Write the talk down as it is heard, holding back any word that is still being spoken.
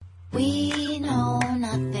We know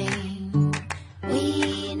nothing.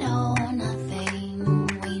 We know nothing.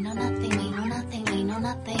 We know nothing. We know nothing. We know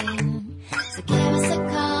nothing. So give us a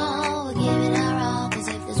call. We'll give it our all. 'Cause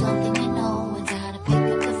if there's one thing we know, we gotta pick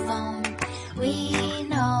up the phone. We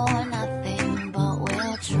know nothing, but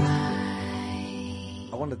we'll try.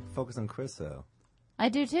 I want to focus on Chris, though. I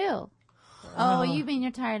do too. Oh, you mean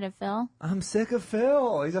you're tired of Phil? I'm sick of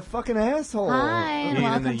Phil. He's a fucking asshole. Hi, and Eating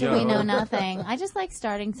welcome the to We yolk. Know Nothing. I just like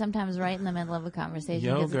starting sometimes right in the middle of a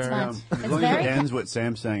conversation because it's Yogurt. fun. As It's long as it very. ends with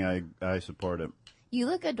Sam saying, I support it. You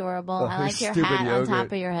look adorable. Oh, I like your stupid hat on top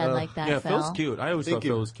yogurt. of your head like that, Yeah, Phil. Phil's cute. I always thought Thank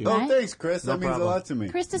you. Phil was cute. Oh, Right? thanks, Chris. No That means problem. a lot to me.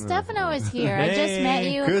 Chris Distefano is here. I just met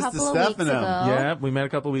you Chris a couple of weeks Distefano. ago. Yeah, we met a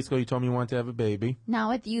couple of weeks ago. You told me you wanted to have a baby. Not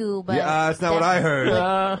with you, but Yeah, that's not what I heard.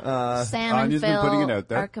 Sam and Anya's been Phil putting it out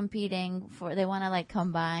there. are competing for. They want to like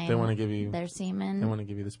combine. They want to give you. their semen, They want to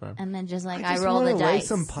give you the sperm. and then just like I I, just roll the wanna lay dice.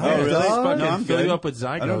 some Oh, pipe. really? dog. No, I'm Fill good. you up with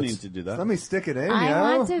zygotes. I don't need to do that. Let me stick it in, I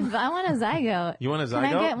yo. want a zygote. You want a Can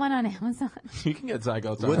I zygote? get one on Amazon? You can get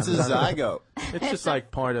zygotes. What's a zygote? It's just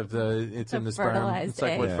like part of the. It's in the sperm. fertilized It's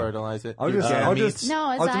like egg. what Yeah. fertilized it. I'll Your just, gametes. No, a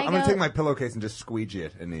I'm gonna zygote- take my pillowcase and just squeegee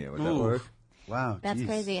it into you. Would that Ooh. work? Wow. That's geez.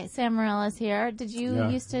 crazy. Sam Morella's here. Did you Yeah.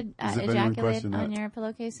 used to As if anyone ejaculate questioned on that. your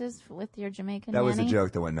pillowcases with your Jamaican That was a nanny?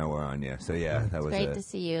 joke that went nowhere on you. So yeah, that was Great it. to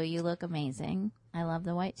see you. You look amazing. I love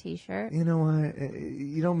the white T-shirt. You know what?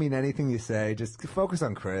 You don't mean anything you say. Just focus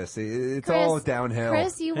on Chris. It's Chris, all downhill.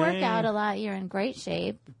 Chris, you work Hey. out a lot. You're in great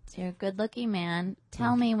shape. You're a good-looking man.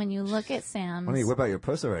 Tell me, when you look at Sam's, Why don't you whip out your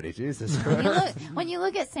puss already? Jesus when you Christ. look, when you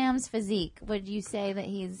look at Sam's physique, would you say that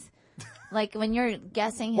he's like when you're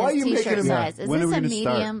guessing Why are his you making T-shirt him- size? Is When are this we a gonna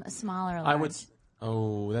start? medium, a small, or a large? I would.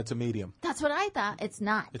 Oh, that's a medium. That's what I thought. It's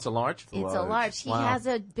not. It's a large. It's a large. He Wow. has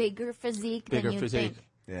a bigger physique Bigger than you physique. think.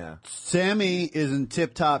 Yeah. Sammy is in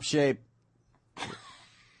tip-top shape.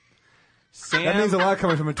 Sam. That means a lot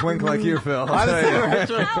coming from a twink like you, Phil. I'll tell you.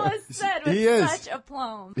 That was said with He is. such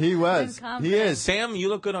aplomb. He was. and confidence. He is. Sam, you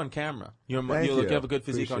look good on camera. Thank You you. have a good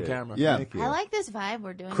physique on Appreciate it. camera. Yeah. Thank you. I like this vibe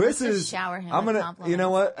we're doing. Chris Let's is. just shower him I'm with gonna. compliments. You know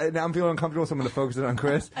what? Now I'm feeling uncomfortable, so I'm gonna focus it on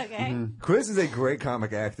Chris. Okay. Chris is a great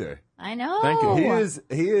comic actor. I know. Thank you.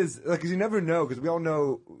 He is like, 'cause you never know, because we all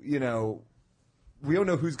know, we all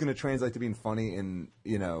know who's going to translate to being funny in,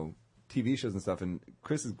 TV shows and stuff. And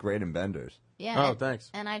Chris is great in Benders. Yeah. Oh, thanks.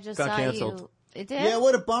 And I just Got saw canceled. you. It did? Yeah,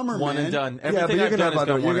 what a bummer, One man. and done. Yeah, Everything but you're I've gonna done have has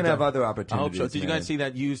other- been you're one and gonna have done. other I hope so. opportunities, Did you man. guys see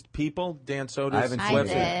that Used People, Dan Soder's I haven't seen web it.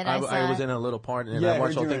 series? I did. I I was saw in a little part in it. Yeah, I I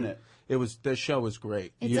watched heard the whole you were thing. in it. The show was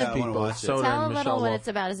great. It's Used a- I wanna People. watch it. Soder Tell a and little Michelle what Wolf. it's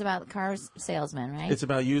about. It's about car salesman, right? It's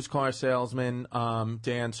about used car salesmen.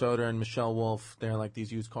 Dan Soder and Michelle Wolf. They're like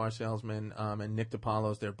these used car salesmen. And Nick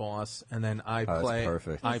DiPaolo's their boss. And then I that's play.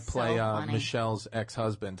 perfect. I He's so play funny. Michelle's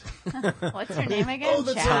ex-husband. What's her name again? Oh,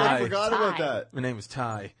 that's Chad? right. I Ty. forgot about Ty. that. My name is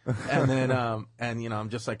Ty. And then I'm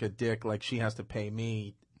just like a dick. Like she has to pay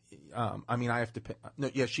me. I have to pay. No,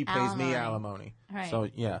 yeah, she pays me alimony. Right. So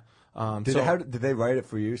yeah. Did they write it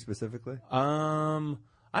for you specifically?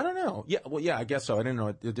 I don't know. Yeah, well, yeah, I guess so. I didn't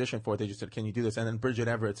know the audition for it. They just said, "Can you do this?" And then Bridget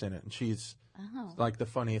Everett's in it, and she's like the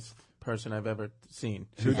funniest person I've ever seen.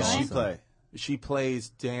 Who She's does she awesome. play? She plays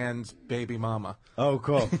Dan's baby mama. Oh,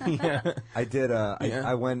 cool. I did. Yeah.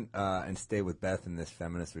 I went and stayed with Beth in this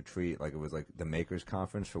feminist retreat. Like it was like the Makers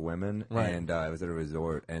Conference for women, Right. and I was at a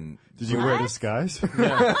resort. And Did you wear a disguise? Was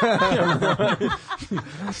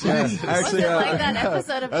actually, it like that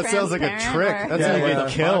episode of That sounds like a Transparent trick. where- That's how you get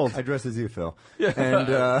killed. I dressed as you, Phil. And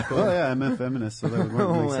Well, yeah, I'm a feminist, so that would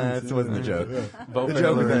make sense. that wasn't the joke. Vote The for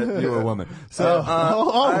joke was Hillary. that you were a woman. So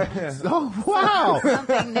Oh, wow.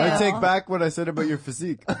 Something new. I take back what I said about your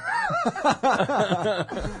physique.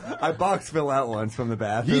 I boxed Phil out once from the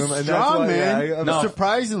bathroom. He's and that's strong, why, man. Yeah, No.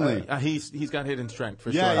 Surprisingly. He's got hidden strength for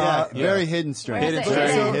Yeah, sure. very hidden strength. Hidden Very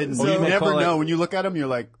strength. hidden. So- you so- never call it- know. When you look at him, you're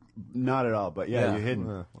like, not at all. But yeah, you're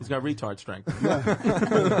hidden. He's got retard strength.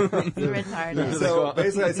 You're retarded. So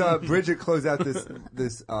basically, I saw Bridget close out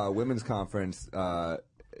this women's conference,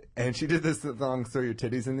 and she did this song "Throw Your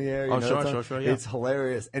Titties in the Air." You Oh, know sure, that song? sure, sure, yeah. It's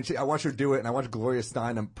hilarious, and I watched her do it, and I watched Gloria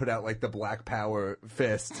Steinem put out like the Black Power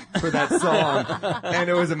fist for that song, and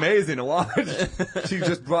it was amazing to watch. She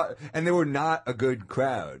just brought, and they were not a good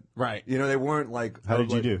crowd, Right. You know, they weren't like. How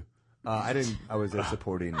did you do? I didn't. I was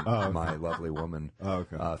supporting my lovely woman. Oh,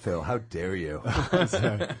 okay. Phil, how dare you?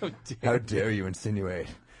 How dare you insinuate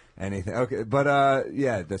anything? Okay, but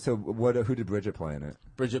yeah. So, who did Bridget play in it?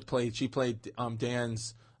 Bridget played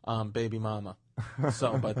Dan's baby mama.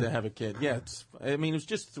 So, but they have a kid. Yeah, it was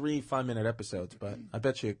just 3 5-minute episodes, but I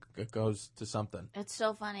bet you it goes to something. It's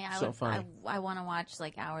so funny. Funny. I want to watch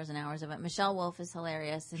like hours and hours of it. Michelle Wolf is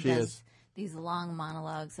hilarious and She does is. these long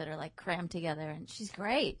monologues that are like crammed together, and she's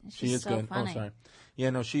great. She's She is so good. funny. Oh, sorry. Yeah,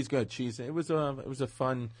 no, she's good. It was a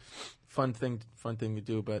fun thing to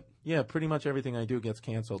do. But yeah, pretty much everything I do gets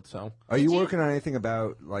canceled. So. Are you working on anything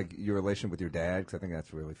about like your relationship with your dad? Because I think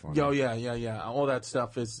that's really fun. Oh yeah. All that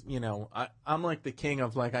stuff is, I'm like the king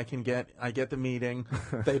of like I get the meeting,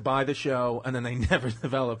 they buy the show, and then they never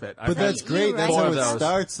develop it. But that's great. That's how it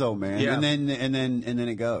starts, though, man. Yeah. And then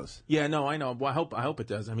it goes. Yeah, no, I know. Well, I hope it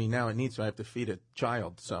does. I mean, now it needs to. I have to feed a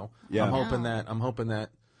child, so Yeah. I'm hoping that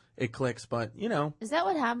it clicks. But Is that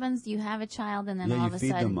what happens? You have a child, and then all you of a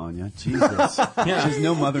feed sudden, them, Anya. Jesus. There's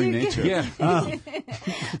no mother nature. yeah,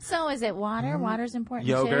 So is it water? Water's important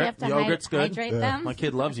too. Yogurt. You have to Yogurt's good. hydrate them. my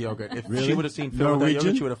kid loves yogurt. If Really? she would have seen Phil with that Norwegian?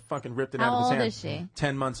 yogurt, she would have fucking ripped it How out of his old hand. is she?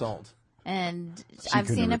 10 months old. And I've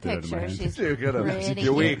couldn't seen a have ripped it out of my picture. hand. She's You're good. pretty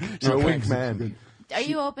You're weak. cute. You're a weak man. Are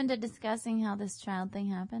you open to discussing how this child thing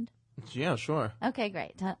happened? Yeah, sure. Okay,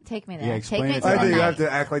 great. Take me there. Yeah, explain Take me it to to I the think you night. have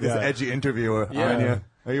to act like this Yeah. edgy interviewer. Yeah. Anya.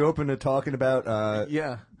 Are you open to talking about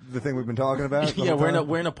Yeah. the thing we've been talking about? the Yeah, whole time?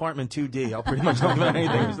 we're in apartment 2D. I'll pretty much talk about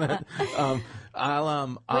anything.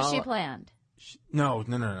 Was she planned? No.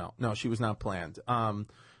 She was not planned.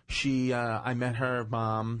 I met her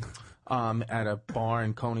mom at a bar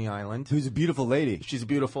in Coney Island. Who's a beautiful lady. She's a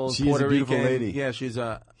beautiful She is Puerto a beautiful Rican lady. Yeah, she's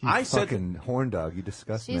a. You I said fucking horn dog. You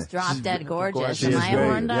disgust me. She's drop dead gorgeous. She Am is I a very-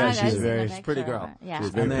 horn dog? yeah, she's I've seen very- a she's a pretty picture of girl. her. Yeah. She's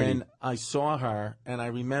very and then pretty. I saw her, and I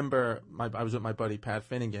remember I was with my buddy Pat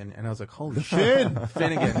Finnegan, and I was like, "Holy Finn. shit,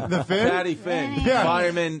 Finnegan, The Finn? Patty Finn, Yeah.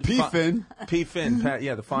 fireman, P. Finn. P. Finn, Pat,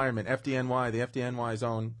 yeah, the fireman, FDNY, the FDNY's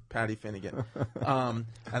own Patty Finnegan." And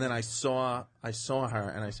then I saw her,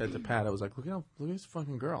 and I said to Pat, I was like, "Look at this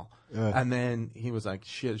fucking girl." And then he was like,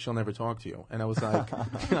 "Shit, she'll never talk to you." And I was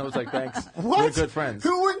like, "Thanks, we're good friends."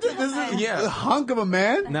 Who wouldn't? This is Yeah. a hunk of a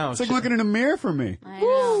man. No, it's like she- looking in a mirror for me. I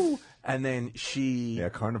know. And then she, Yeah,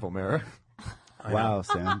 carnival mirror. Wow,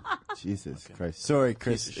 Sam. Jesus Christ. Sorry,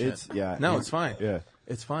 Chris. Piece of shit. It's yeah. No, it's fine. Yeah.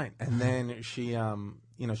 It's fine. And then she,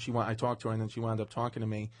 I talked to her, and then she wound up talking to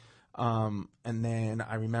me. And then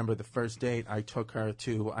I remember the first date I took her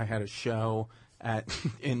to. I had a show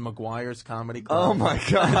in McGuire's Comedy Club. Oh my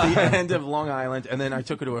god! At the end of Long Island, and then I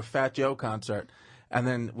took her to a Fat Joe concert, and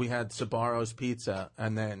then we had Sabaro's Pizza,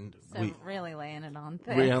 and then So really laying it on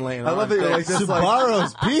thick. I love that you're like this.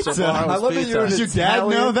 Sabaro's Pizza. Sabaro's I love that you're an Does your dad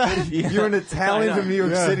Italian. know that? You're an Italian I know. from New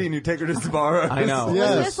York Yeah. City, and you take her to Sbarro's. I know. Yeah. Was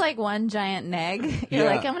Yes. this like one giant neg? You're Yeah.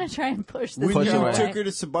 like, I'm going to try and push this When Push you away. took her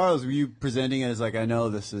to Sabaro's, were you presenting it as like, I know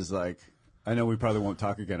this is like, I know we probably won't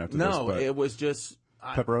talk again after this, no, but it was just.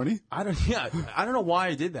 pepperoni? I don't know why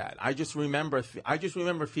I did that. I just remember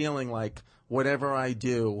feeling like whatever I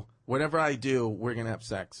do, we're gonna have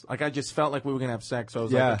sex. Like I just felt like we were gonna have sex. So I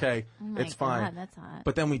was Yeah. like, okay, Oh my it's fine. God, that's hot.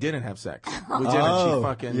 But then we didn't have sex. We didn't. Oh, She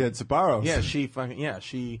fucking yeah, it's Sabaro's. yeah.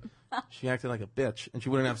 She acted like a bitch, and she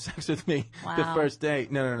wouldn't have sex with me the Wow. first day.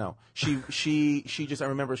 No. She just. I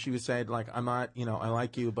remember she was saying like, I'm not. I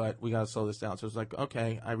like you, but we gotta slow this down. So I was like,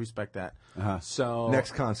 okay, I respect that. So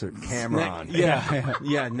Next concert, Cameron.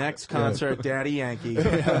 yeah. Next concert, Daddy Yankee.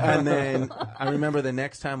 And then I remember the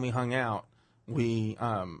next time we hung out, we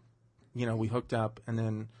hooked up, and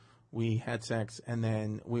then we had sex, and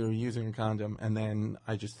then we were using a condom, and then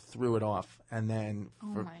I just threw it off, and then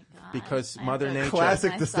my God. because I Mother have to- Nature,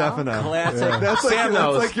 Classic Myself. Distefano. classic. That's like, Sam that's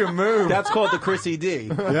knows. like your move. That's called the Chrissy D.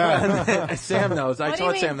 Yeah. And then Sam knows. I What do you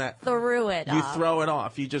taught mean Sam that. threw it You off? throw it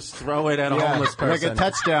off. You just throw it at a Yeah, homeless person. like a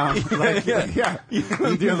touchdown. Like, yeah. You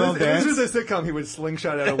do a little If this was dance. a sitcom, he would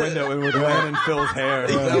slingshot out a window and would land in Phil's hair.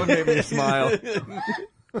 That would make me smile.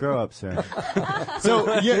 Grow up, Sam.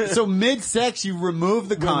 So mid-sex, you remove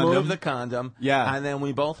the condom. Remove the condom. Yeah. And then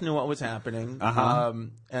we both knew what was happening. Uh-huh.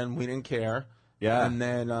 And we didn't care. Yeah. And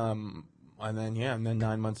then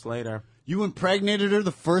 9 months later. You impregnated her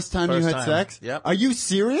the first time you First had time. sex? Yep. Are you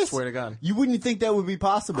serious? Swear to God. You wouldn't think that would be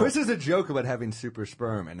possible. Chris is a joke about having super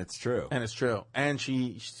sperm, and it's true. And it's true. And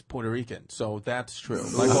she's Puerto Rican, so that's true.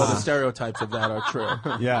 Like all the stereotypes of that are true.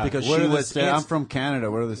 yeah. Because What she are the was. I'm from Canada.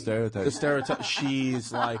 What are the The stereotypes? stereotype.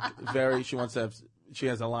 She's like very. She wants to have. She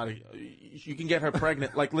has a lot of. You can get her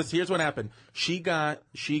pregnant. Like, listen. Here's what happened. She got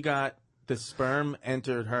the sperm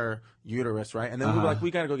entered her uterus, right? And then we were like,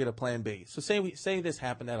 we got to go get a plan B. So say this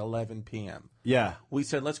happened at 11 p.m. Yeah. We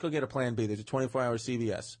said, let's go get a plan B. There's a 24-hour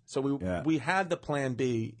CVS. So we had the plan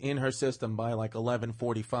B in her system by like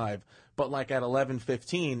 11:45. But like at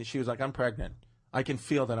 11:15, she was like, I'm pregnant. I can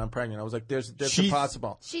feel that I'm pregnant. I was like, there's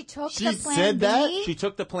impossible. She took She the plan said B? that? She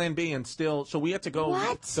took the plan B and still, so we had to go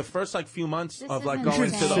What? the first like few months This of like is going You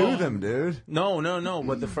to should the sue them, dude. No.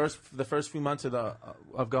 But the first few months of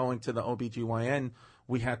going to the OBGYN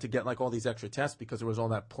we had to get like all these extra tests because there was all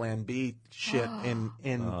that Plan B shit in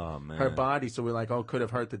Oh, man. her body. So we're like, could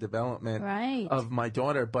have hurt the development Right. of my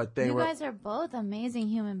daughter. But You guys are both amazing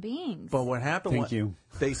human beings. But what happened Thank was you.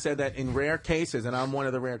 they said that in rare cases, and I'm one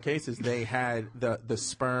of the rare cases, they had the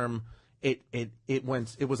sperm. It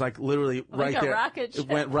went. It was like literally Like right a there. rocket ship. It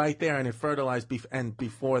went right there, and it fertilized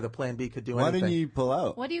before the Plan B could do Why anything. didn't you pull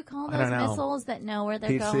out? What do you call I don't those know. missiles that know where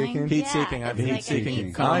they're Heat going? seeking? Heat Yeah, seeking. I'm it's heat like a seeking.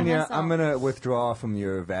 heat Come on. Anya, missile. I'm gonna withdraw from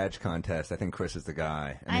your vag contest. I think Chris is the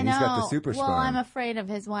guy. I I mean, know. he's got the super well, sperm. I'm afraid of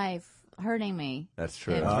his wife hurting me. That's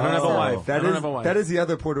true. If- I don't have a so- wife. I That don't is have a wife. that is the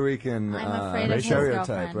other Puerto Rican I'm afraid of his stereotype,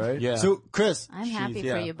 girlfriend. right? Yeah. So, Chris, I'm happy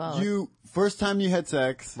yeah. for you both. you first time you had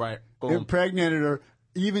sex, Right. Boom. impregnated her,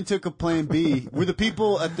 even took a Plan B. Were the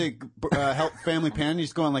people at the health family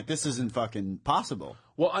panties going like, "This isn't fucking possible"?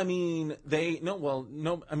 Well, I mean,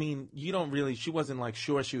 no. I mean, you don't really. She wasn't like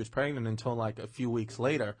sure she was pregnant until like a few weeks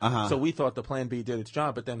later. Uh-huh. So we thought the Plan B did its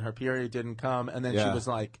job, but then her period didn't come, and then she Yeah. was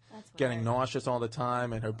like getting nauseous all the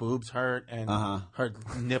time, and her boobs hurt, and her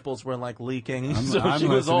nipples were like leaking. So I'm she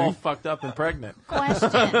was all listening. fucked up and pregnant. Question.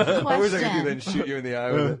 I wish I could do that and Question. shoot you in the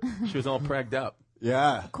eye with it. She was all pregged up.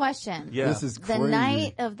 Yeah. Question. Yeah. This is The crazy.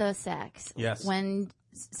 night of the sex. Yes. When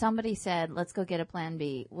somebody said, "Let's go get a Plan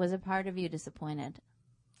B," was a part of you disappointed?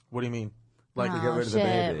 What do you mean? Like, oh, get rid of the shit,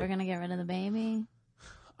 baby. we're gonna get rid of the baby.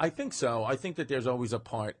 I think so. I think that there's always a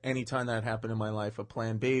part. Anytime that happened in my life, a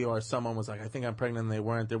Plan B, or someone was like, "I think I'm pregnant," and they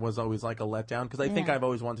weren't. There was always like a letdown because I think Yeah. I've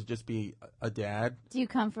always wanted to just be a dad. Do you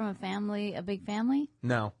come from a big family?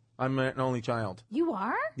 No, I'm an only child. You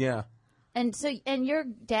are? Yeah. And so, and your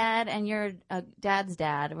dad and your dad's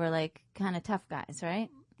dad were like kind of tough guys, right?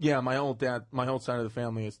 Yeah, my whole side of the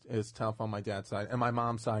family is tough on my dad's side, and my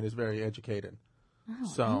mom's side is very educated. Oh,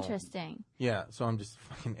 So- interesting. Yeah, so I'm just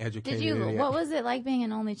fucking educated. Did you? idiot. What was it like being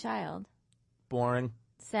an only child? Boring?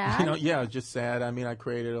 Sad. You know, yeah, just sad. I mean, I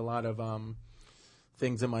created a lot of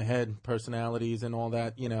things in my head, personalities and all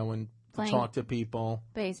that, you know, and Playing- talk to people.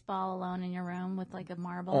 Baseball alone in your room with like a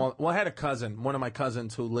marble. Well, I had a cousin, one of my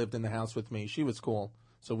cousins who lived in the house with me. She was cool.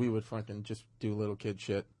 So we would fucking just do little kid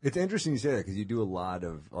shit. It's interesting you say that because you do a lot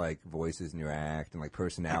of like voices in your act and like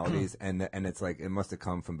personalities, and it's like it must have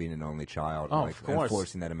come from being an only child, Oh, and, like, of course. and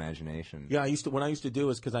forcing that imagination. Yeah, what I used to do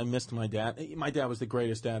is because I missed my dad. My dad was the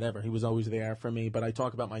greatest dad ever. He was always there for me. But I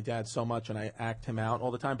talk about my dad so much and I act him out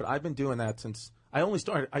all the time. But I've been doing that since I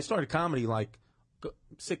started comedy like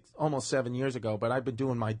almost 7 years ago. But I've been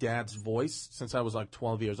doing my dad's voice since I was like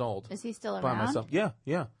 12 years old. Is he still By around? myself.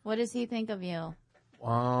 Yeah. What does he think of you?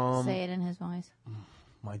 Say it in his voice.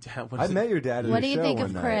 My dad. I met your dad at What a do you show think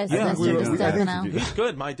of one Chris, night. Yeah, Mr. we were- Distefano? He's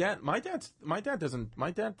good. My dad doesn't. My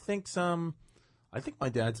dad thinks. I think my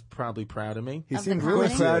dad's probably proud of me. He Of the seemed really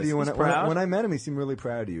comedy? proud of you He's when proud. when I met him. He seemed really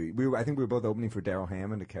proud of you. I think we were both opening for Daryl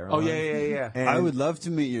Hammond at Caroline. Oh yeah. And I would love to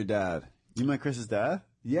meet your dad. You met Chris's dad?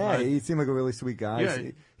 Yeah, Right. he seemed like a really sweet guy.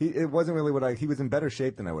 Yeah. It wasn't really he was in better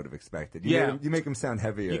shape than I would have expected. Yeah. You make him sound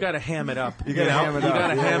heavier. You got to ham it up. You gotta know? ham it You up. got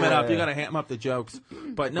to Yeah, ham it yeah, up. You yeah. got to ham up the jokes.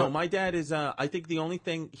 But no, my dad is. I think the only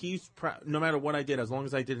thing no matter what I did, as long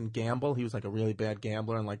as I didn't gamble, he was like a really bad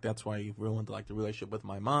gambler, and like that's why he ruined like the relationship with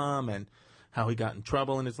my mom and how he got in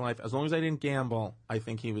trouble in his life. As long as I didn't gamble, I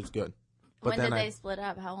think he was good. But When then did they split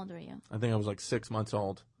up? How old were you? I think I was like 6 months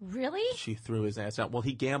old. Really? She threw his ass out. Well,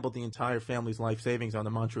 he gambled the entire family's life savings on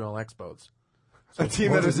the Montreal Expos. a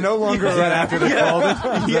team that is no longer around after they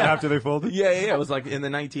folded. Yeah. After they folded? Yeah. It was like in the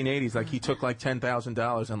 1980s. Like he took like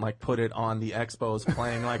 $10,000 and like put it on the Expos,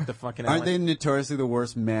 playing like the fucking. Aren't they notoriously the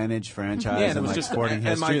worst managed franchise Yeah, and it in was like just- sporting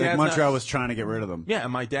and my history? Like dad's Montreal not- was trying to get rid of them. Yeah,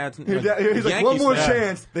 and my dad's. He's like, one Yankees more fan.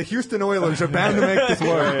 chance. The Houston Oilers are bound to make this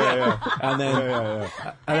work. And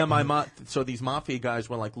then my mom. So these mafia guys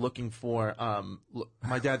were like looking for.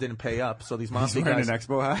 My dad didn't pay up, so these mafia Wearing guys. an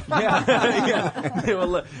expo hat? Yeah,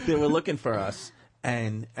 they were looking for us,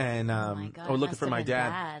 and my God, or looking must for have my been dad.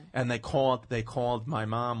 bad. And they called my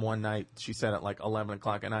mom one night. She said at like 11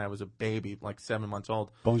 o'clock, and I was a baby, like 7 months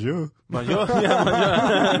old. Bonjour. Bonjour.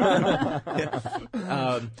 Yeah,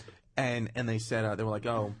 bonjour. And they said they were like,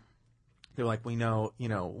 oh. They're like, we know,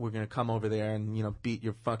 we're going to come over there and, beat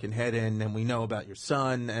your fucking head in, and we know about your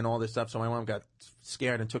son and all this stuff. So my mom got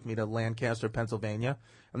scared and took me to Lancaster, Pennsylvania,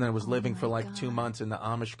 and then I was living for like 2 months in the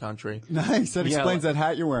Amish country. Nice. That Yeah, explains that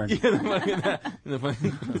hat you're wearing. Do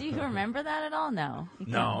you remember that at all? No. You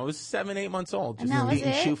No, I was 7, 8 months old, just And that was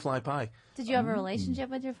eating it? shoe fly pie. Did you have a relationship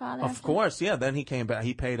with your father? Of after? course, yeah. Then he came back.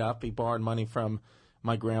 He paid up. He borrowed money from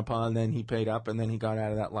my grandpa, and then he paid up, and then he got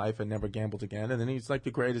out of that life and never gambled again, and then he's like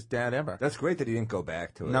the greatest dad ever. That's great that he didn't go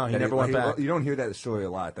back to it. No, he never went back. You don't hear that story a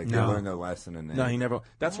lot. Like, they learn their lesson. And then... No, he never.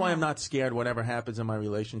 That's why I'm not scared whatever happens in my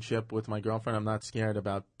relationship with my girlfriend. I'm not scared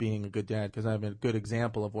about being a good dad because I have a good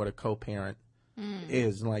example of what a co-parent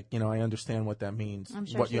is. Like, you know, I understand what that means. I'm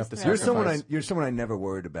sure what you have to thrilled. sacrifice. You're someone I never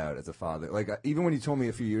worried about as a father. Like, even when you told me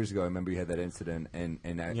a few years ago, I remember you had that incident, and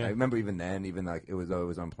I remember even then, even like it was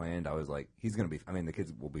unplanned. I was like, he's gonna be. I mean, the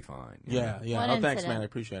kids will be fine. Yeah, yeah. What Oh, thanks, incident? man. I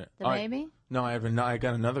appreciate it. The baby? No, I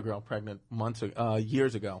got another girl pregnant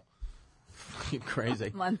years ago.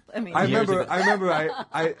 Crazy. I remember.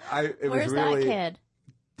 It Where's was really. that kid?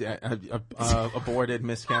 Aborted,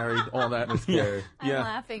 miscarried, all that. Yeah. I'm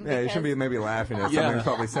laughing. Yeah, you because- shouldn't be maybe laughing at Yeah. something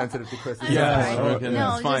probably sensitive to Chris. Yeah, sorry. okay,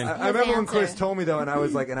 No, it's fine. just- I remember when Chris answer. told me though, and I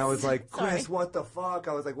was like, Chris, Sorry. what the fuck?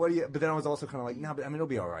 I was like, what do you? But then I was also kind of like, no, but I mean, he'll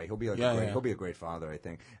be all right. He'll be like, he'll be a great father, I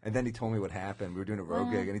think. And then he told me what happened. We were doing a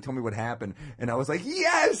road gig, and he told me what happened, and I was like,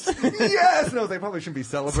 yes, yes. And I was like, probably shouldn't be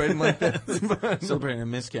celebrating like this. Celebrating a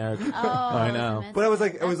miscarriage. Oh, I know. But I was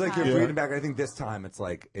like, you're hard. reading back. I think this time it's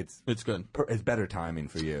like it's good. It's better timing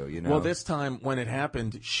for you. You know. Well, this time when it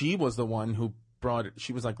happened, she was the one who brought it.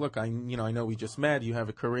 She was like, "Look, I know we just met. You have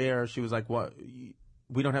a career." She was like, "What?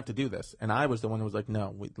 We don't have to do this." And I was the one who was like,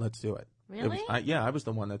 "No, let's do it." Really? I was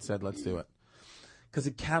the one that said, "Let's do it." Because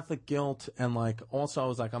of Catholic guilt, and like also I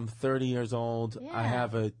was like, I'm 30 years old. Yeah. I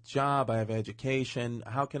have a job. I have education.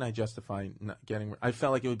 How can I justify not getting? I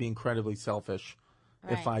felt like it would be incredibly selfish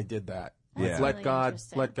if Right. I did that. Yeah. Let really God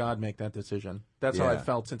interesting. make that decision. That's how I Yeah.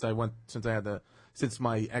 felt since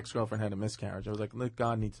my ex-girlfriend had a miscarriage. I was like, let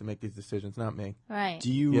God needs to make these decisions, not me. Right.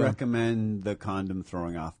 Do you Yeah. recommend the condom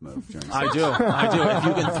throwing off move during sex? I do. If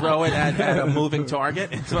you can throw it at a moving target,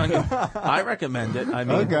 it's like, I recommend it. I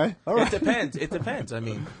mean, Okay. All right. It depends. I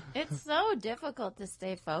mean, It's so difficult to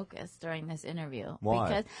stay focused during this interview.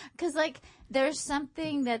 Why? Because like, there's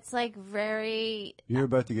something that's like very. You're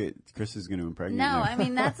about to get Chris is going to impregnate No, you. I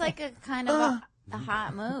mean that's like a kind of a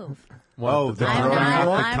hot move. Whoa, the I'm throwing not.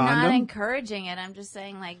 off the I'm not condom? encouraging it. I'm just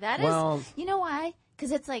saying like that is. Well- You know why?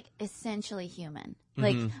 Because it's like essentially human,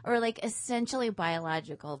 like or like essentially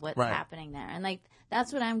biological. What's Right. happening there, and like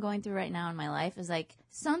that's what I'm going through right now in my life. Is like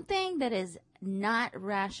something that is not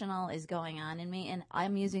rational is going on in me, and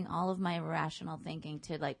I'm using all of my rational thinking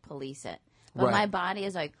to like police it. But Right. my body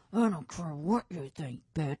is like, I don't care what you think,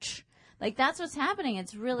 bitch. Like that's what's happening.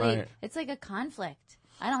 It's really, Right. it's like a conflict.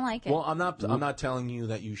 I don't like it. well, I'm not telling you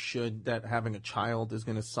that that having a child is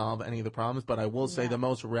going to solve any of the problems, but I will say the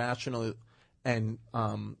most rational and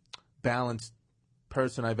balanced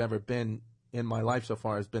person I've ever been in my life so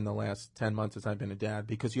far has been the last 10 months since I've been a dad,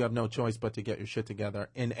 because you have no choice but to get your shit together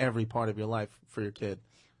in every part of your life for your kid.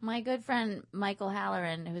 My good friend Michael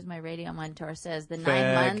Halloran, who's my radio mentor, says the 9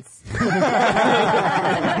 Fag. months.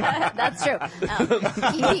 That's true.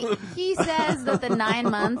 He says that the 9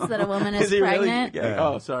 months that a woman is he pregnant. really? Yeah.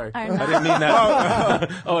 Oh, sorry. Are I not- didn't mean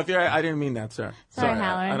that. Oh, if you're, I didn't mean that, sir. Sorry,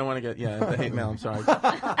 Halloran. I don't want to get the hate mail. I'm sorry.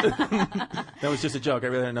 That was just a joke. I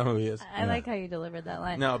really don't know who he is. I like how you delivered that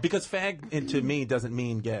line. No, because fag to me doesn't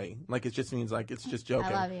mean gay. Like it just means like it's just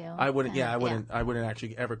joking. I love you. I wouldn't. Yeah, I Yeah. wouldn't. I wouldn't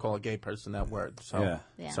actually ever call a gay person that word. So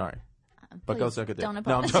Yeah. sorry. But go Please suck a dick. don't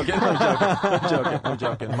No, I'm apologize. joking. I'm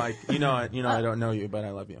joking. Mike, you know I don't know you, but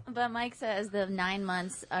I love you. But Mike says the 9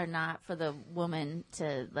 months are not for the woman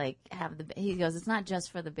to like have the. He goes, it's not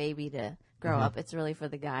just for the baby to grow up. It's really for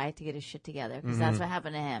the guy to get his shit together, because that's what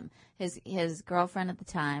happened to him. His girlfriend at the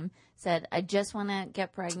time said, "I just want to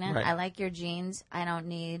get pregnant. Right. I like your genes. I don't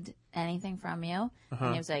need anything from you."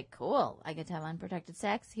 And he was like, "Cool. I get to have unprotected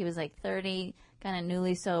sex." He was like 30, kind of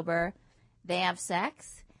newly sober. They have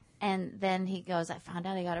sex. And then he goes, I found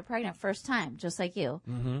out I got her pregnant first time, just like you.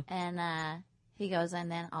 And he goes,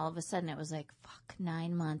 and then all of a sudden it was like, fuck,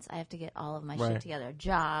 9 months. I have to get all of my Right. shit together.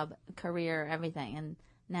 Job, career, everything. And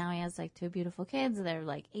now he has like 2 beautiful kids. They're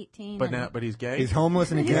like 18. But and but he's gay. He's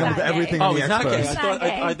homeless and he He's gambles not gay. everything Oh, in the he's not gay. Expos. He's I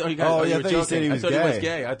not thought you guys. Oh, thought yeah, you I were thought you said joking. he was I thought he was gay.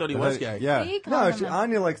 gay. I thought he was gay. Yeah. He called No, him a-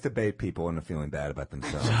 Anya likes to bait people into feeling bad about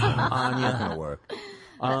themselves. Not gonna work.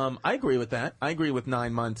 I agree with that. I agree with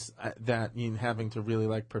 9 months that having to really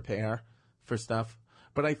like prepare for stuff.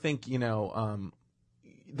 But I think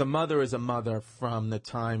the mother is a mother from the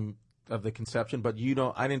time of the conception. But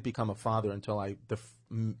I didn't become a father until I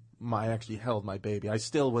actually held my baby. I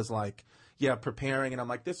still was like, preparing, and I'm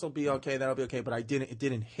like, this will be okay, that'll be okay. But it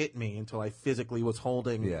didn't hit me until I physically was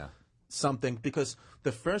holding something, because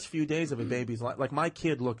the first few days of a baby's life, like my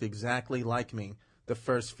kid looked exactly like me the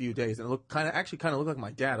first few days, and it looked kind of looked like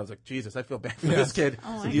my dad. I was like, Jesus, I feel bad for this kid.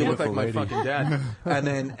 You look like my fucking dad. and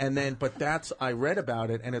then, but I read about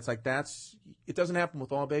it, and it's like it doesn't happen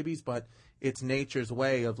with all babies, but it's nature's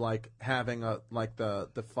way of like having a like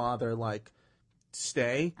the father like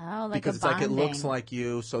stay because it's like it looks like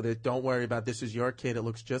you, so that don't worry about this is your kid. It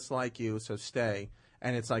looks just like you, so stay.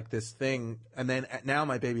 And it's like this thing. And then now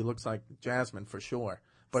my baby looks like Jasmine for sure.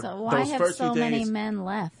 But so why those have first so few days, many men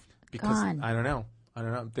left? because Gone. I don't know.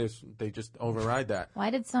 They just override that. Why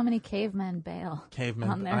did so many cavemen bail? Cavemen,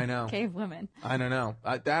 on their I know. Cave women. I don't know.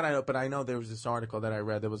 But I know there was this article that I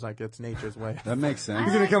read that was like, it's nature's way. That makes sense.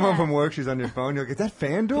 You're going to come home from work, she's on your phone, you're like, is that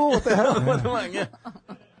FanDuel? What the hell? What am I- yeah.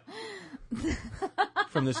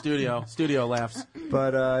 From the studio laughs.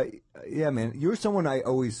 But, yeah, man, you're someone I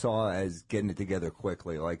always saw as getting it together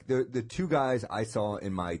quickly. Like, the two guys I saw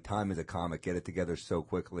in my time as a comic get it together so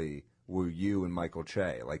quickly were you and Michael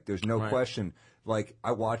Che. Like, there's no question. Like,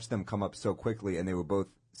 I watched them come up so quickly, and they were both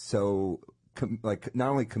so, like, not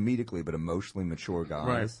only comedically, but emotionally mature guys.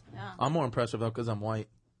 Right. Yeah. I'm more impressive, though, because I'm white.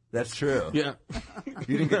 That's true. Yeah.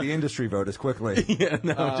 You didn't get the industry vote as quickly. Yeah,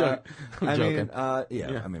 no, I'm joking. I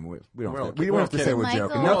mean, we don't have to, okay. we don't have to say we're Michael-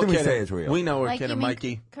 joking. We're Nothing we kidding. say is real. We know we're Like, kidding, you mean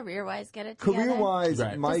Mikey. career-wise, get it together? Career-wise,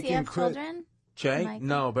 Right. Mike Does he and have Chris. children? Che? Mikey?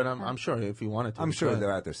 No, but I'm sure if he wanted to. I'm he sure could.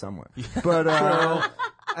 they're out there somewhere. But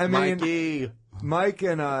I mean, Mikey. Mike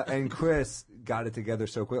and Chris got it together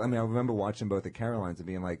so quick. I mean, I remember watching both at Caroline's and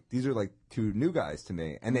being like, these are like two new guys to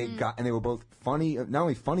me, and they were both funny. Not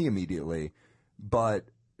only funny immediately, but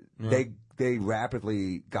they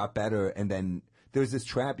rapidly got better. And then there's this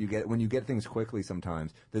trap you get when you get things quickly.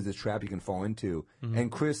 Sometimes there's this trap you can fall into,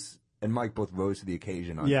 and Chris and Mike both rose to the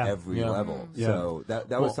occasion on every level. Yeah. So that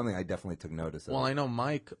was something I definitely took notice of. Well, I know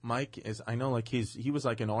Mike is. I know like he was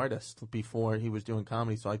like an artist before he was doing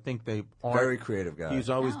comedy. So I think they are Very creative guy. He's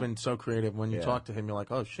always been so creative. When you talk to him, you're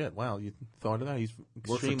like, oh shit, wow, you thought of that. He's Worked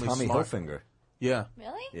for extremely Tommy smart. Hilfiger. Yeah,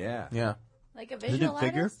 Really? Yeah. yeah. Like a Did visual it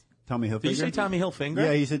figure? artist? Tommy Hilfiger. Did you say Tommy Hilfiger?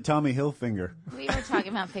 Yeah, he said Tommy Hilfiger. We were talking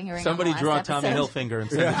about fingering. Somebody on the draw last Tommy episode. Hilfiger and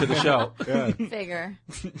send it to the show. Figure.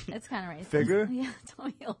 It's kind of racist. Figure? Yeah,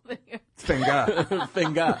 Tommy Hilfiger. Finger.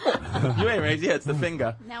 Finger. You ain't right. Yeah, it's the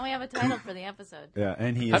finger. Now we have a title for the episode. Yeah,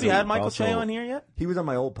 and he. Have is you had Michael also- Che on here yet? He was on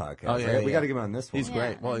my old podcast. Oh, yeah, right? We yeah. got to get him on this one. He's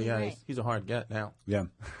great. Well, that'd be yeah, great. he's a hard get now. Yeah.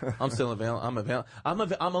 I'm still available. I'm available.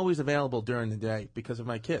 I'm always available during the day because of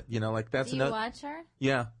my kid. You know, like that's Do you another. watch her?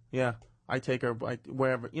 Yeah, yeah. I take her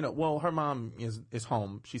wherever. You know, well, her mom is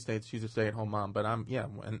home. She's a stay-at-home mom, but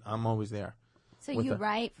and I'm always there. So With you the-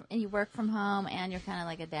 write and you work from home, and you're kind of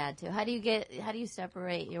like a dad too. How do you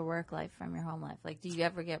separate your work life from your home life? Like, do you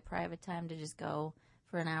ever get private time to just go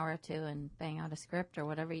for an hour or two and bang out a script or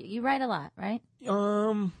whatever? You write a lot, right?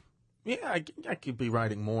 Yeah, I could be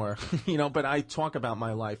writing more, you know, but I talk about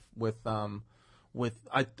my life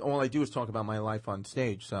all I do is talk about my life on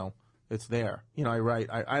stage, so it's there. You know, I write.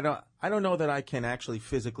 I don't know that I can actually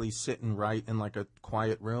physically sit and write in like a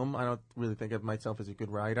quiet room. I don't really think of myself as a good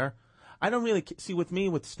writer. I don't really see with me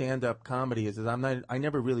with stand-up comedy is I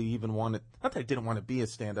never really even wanted, not that I didn't want to be a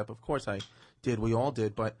stand-up. Of course I did. We all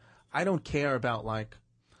did, but I don't care about like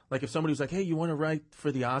if somebody was like, hey, you want to write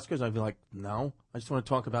for the Oscars? I'd be like, no, I just want to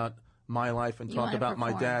talk about my life and You talk wanna about my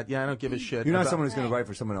perform. dad. Yeah, I don't give a shit. You're not about- someone who's going to write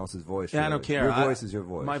for someone else's voice. Yeah, I really. don't care. Your voice is your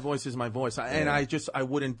voice. My voice is my voice, and I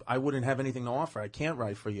wouldn't have anything to offer. I can't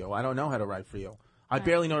write for you. I don't know how to write for you. I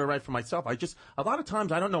barely know how to write for myself. A lot of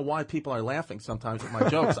times I don't know why people are laughing sometimes at my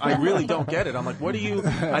jokes. I really don't get it. I'm like, what are you?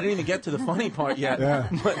 I didn't even get to the funny part yet. Yeah.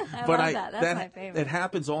 But I love that. That's my favorite. It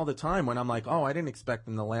happens all the time when I'm like, oh, I didn't expect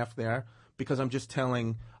them to laugh there because I'm just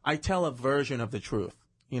I tell a version of the truth,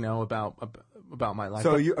 you know, about my life.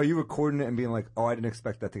 So But are you recording it and being like, oh, I didn't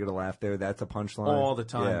expect that to get a laugh there. That's a punchline? all the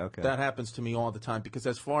time. Yeah, okay. That happens to me all the time because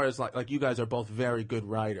as far as like you guys are both very good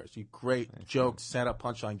writers. You great jokes, set up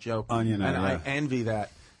punchline joke. Onion, and I yeah. envy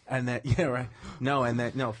that. And that right.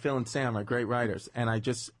 No, Phil and Sam are great writers. And I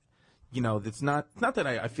just it's not that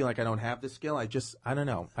I feel like I don't have the skill. I don't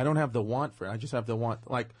know. I don't have the want for it. I just have the want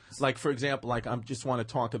like for example, like I just want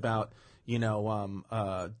to talk about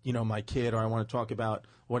my kid, or I want to talk about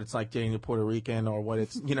what it's like dating a Puerto Rican, or what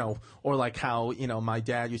it's, or like how, my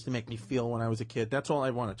dad used to make me feel when I was a kid. That's all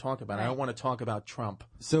I want to talk about. I don't want to talk about Trump.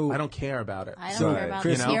 So I don't care about it. I don't So, care about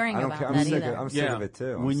Chris, hearing I don't about care. that I'm sick either. I'm sick Yeah. of it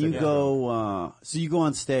too. I'm when sick you of it. go, so you go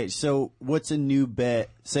on stage. So what's a new bit?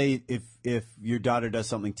 Say if your daughter does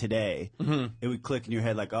something today, it would click in your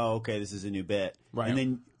head like, oh, okay, this is a new bit. Right. And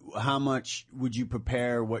then how much would you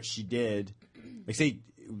prepare what she did? Like say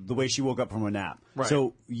the way she woke up from a nap. Right.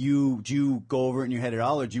 So do you go over it in your head at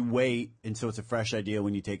all, or do you wait until it's a fresh idea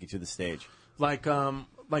when you take it to the stage? Like for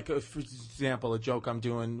example, a joke I'm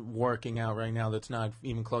doing working out right now that's not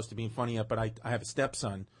even close to being funny yet, but I have a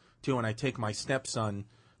stepson too, and I take my stepson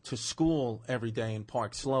to school every day in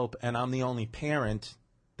Park Slope, and I'm the only parent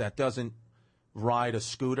that doesn't ride a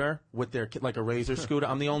scooter with their kid, like a Razor scooter.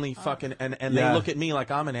 I'm the only fucking, and they look at me like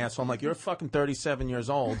I'm an asshole. I'm like, you're fucking 37 years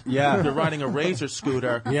old. Yeah. You're riding a Razor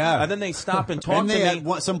scooter. Yeah. And then they stop and talk And to they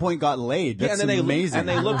me. at some point got laid. That's and then amazing. And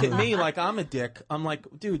they look at me like I'm a dick. I'm like,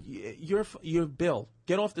 dude, you're Bill.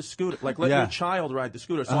 Get off the scooter. Like, let your child ride the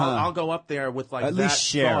scooter. So I'll go up there with like at that least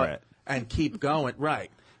share thought it and keep going. Right.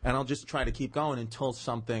 And I'll just try to keep going until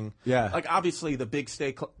something. Yeah. Like, obviously, the big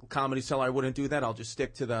state Comedy Cellar, I wouldn't do that. I'll just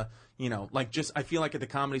stick to the, I feel like at the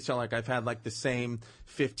Comedy Cellar, like I've had like the same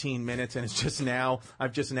 15 minutes, and it's just now,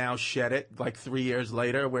 I've just now shed it like 3 years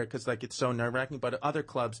later, because like it's so nerve wracking. But other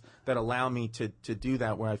clubs that allow me to do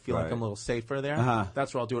that, where I feel like I'm a little safer there,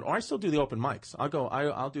 that's where I'll do it. Or I still do the open mics.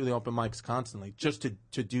 I'll do the open mics constantly just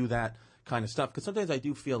to do that kind of stuff. Because sometimes I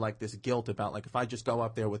do feel like this guilt about, like, if I just go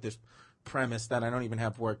up there with this premise that I don't even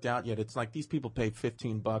have worked out yet, it's like these people paid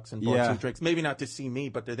 $15 and bought 2 drinks, maybe not to see me,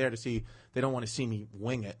 but they're there to see. They don't want to see me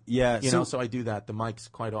wing it. So I do that, the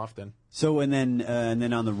mics, quite often. So and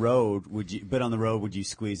then on the road, would you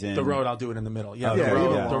squeeze in? The road, I'll do it in the middle. Yeah,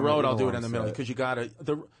 the road, I'll do it in the middle, because you gotta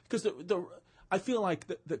I feel like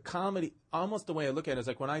the comedy, almost the way I look at it is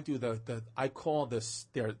like when I do I call this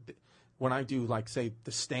when I do, like, say,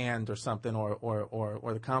 the Stand or something,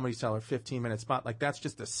 or the Comedy Cellar 15-minute spot, like, that's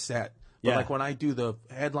just a set. But like when I do the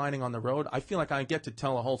headlining on the road, I feel like I get to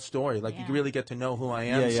tell a whole story. Like you really get to know who I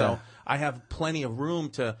am. So I have plenty of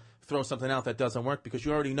room to throw something out that doesn't work, because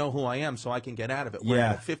you already know who I am, so I can get out of it. Where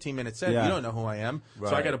in a 15-minute set, you don't know who I am,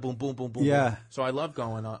 so I got to boom, boom, boom, boom, boom. So I love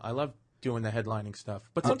going on. I love doing the headlining stuff.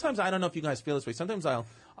 But sometimes I don't know if you guys feel this way. Sometimes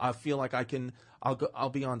I feel like I'll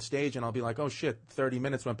be on stage and I'll be like, oh shit, 30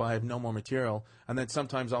 minutes went by, I have no more material. And then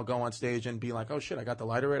sometimes I'll go on stage and be like, oh shit, I got the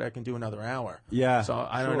lighter ready, I can do another hour. Yeah. So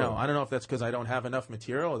I don't know. I don't know if that's because I don't have enough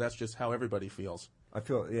material, or that's just how everybody feels. I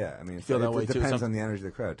feel, I mean, it depends on the energy of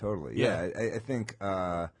the crowd, totally. Yeah. I think,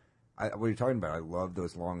 what you're talking about, I love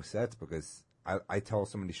those long sets, because I tell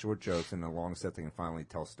so many short jokes in the long set, they can finally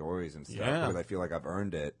tell stories and stuff, because I feel like I've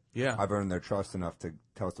earned it. Yeah. I've earned their trust enough to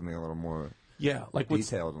tell something a little more like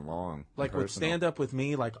detailed and long. Like with stand-up with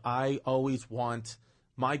me, like I always want,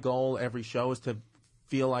 my goal every show is to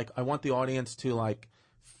feel like I want the audience to like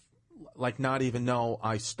not even know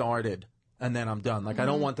I started and then I'm done. Like, I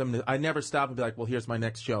don't want them to, I never stop and be like, well, here's my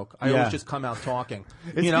next joke. I always just come out talking.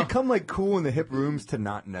 It's become, like, cool in the hip rooms to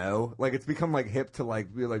not know. Like, it's become, like, hip to,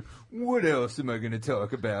 like, be like, what else am I going to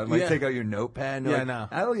talk about? Like, take out your notepad. And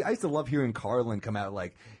I used to love hearing Carlin come out,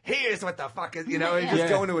 like, here's what the fuck is, and just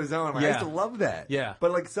go into his own. Like, I used to love that. Yeah. But,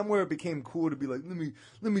 like, somewhere it became cool to be like,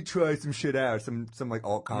 let me try some shit out. Some like,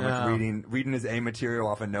 alt comic reading his A material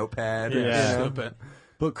off a notepad. Yeah. Stupid.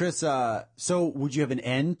 But Chris, so would you have an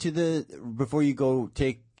end to before you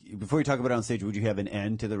talk about it on stage, would you have an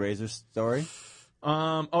end to the Razor story?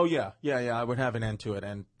 Oh yeah, I would have an end to it,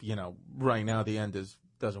 and right now the end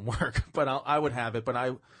doesn't work, but I would have it,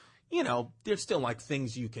 but there's still like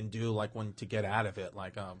things you can do, like to get out of it,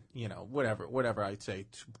 like whatever I'd say,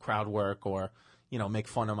 crowd work, or make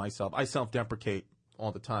fun of myself. I self-deprecate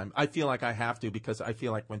all the time. I feel like I have to, because I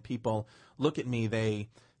feel like when people look at me, they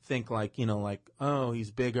think like, oh, he's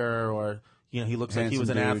bigger, or, he looks like he was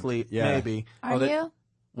an athlete, maybe. Are you?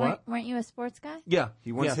 What? Weren't you a sports guy? Yeah.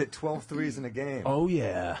 He once hit 12 threes in a game. Oh,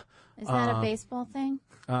 yeah. Is that a baseball thing?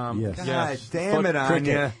 Yes. God damn it,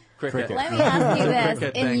 Anya. Cricket. Let me ask you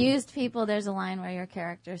this. In Used People, there's a line where your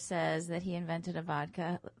character says that he invented a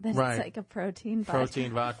vodka that's like a protein vodka.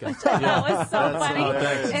 Protein vodka. That was so funny.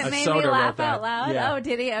 It made me laugh out loud. Yeah. Oh,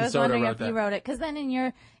 did he? I was wondering if you wrote it. Because then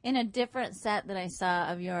in a different set that I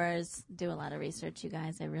saw of yours, do a lot of research, you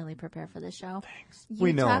guys. I really prepare for the show. Thanks.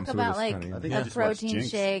 You talk about like a protein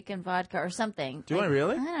shake and vodka or something. Do I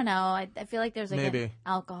really? I don't know. I feel like there's like an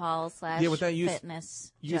alcohol /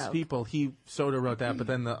 fitness Used People, Soda wrote that, but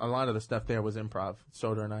then a lot of the stuff there was improv.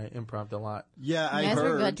 Soda and I improv'd a lot. Yeah, you guys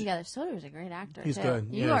were good together. Soda was a great actor. He's too. good.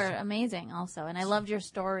 You are amazing also. And I loved your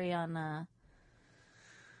story on,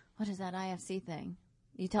 what is that IFC thing?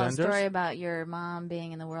 You tell a story about your mom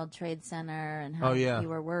being in the World Trade Center and how you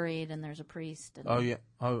were worried, and there's a priest. And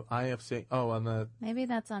IFC. Oh, on the... Maybe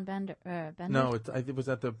that's on Bender. No, it was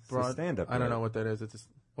at the Broad... stand-up. I don't know what that is. It's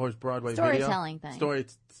Broadway storytelling video? thing. Story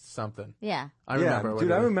something. Yeah. I remember.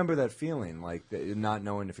 Dude, I remember that feeling, like not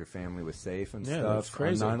knowing if your family was safe and stuff. That's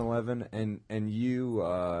crazy. On 9/11, and you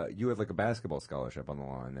had like a basketball scholarship on the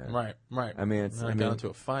line there. Right. I mean, I got into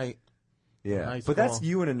a fight. Yeah, high but that's school.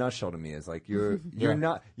 you in a nutshell to me. Is like you're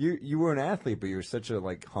not you were an athlete, but you're such a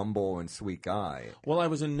like humble and sweet guy. Well, I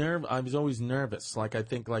was always nervous. Like I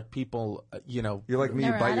think like people, You're like me.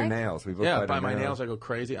 You bite your Neurotic? nails. We both yeah, bite by our my nails I go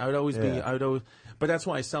crazy. I would always be. Yeah. I would always. But that's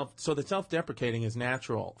why so the self-deprecating is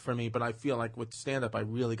natural for me. But I feel like with stand-up, I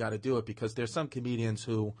really got to do it because there's some comedians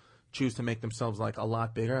who choose to make themselves like a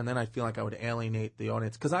lot bigger, and then I feel like I would alienate the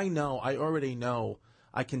audience because I already know.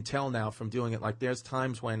 I can tell now from doing it. Like there's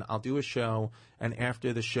times when I'll do a show, and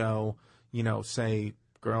after the show, say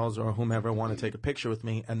girls or whomever want to take a picture with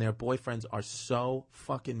me, and their boyfriends are so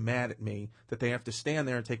fucking mad at me that they have to stand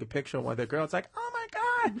there and take a picture while their girl. It's like, oh my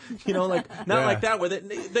god, like not like that. Where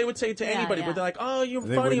they would say it to anybody, but they're like, oh, you're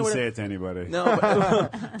They funny. wouldn't say it to anybody. No,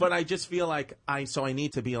 but I just feel like I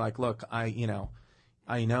need to be like, look,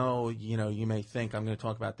 I know, you may think I'm going to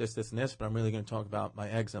talk about this, and this, but I'm really going to talk about my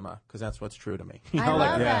eczema because that's what's true to me. I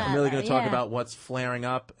love that. I'm really going to talk Yeah. about what's flaring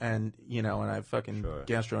up, and and I have fucking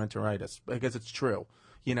gastroenteritis because it's true.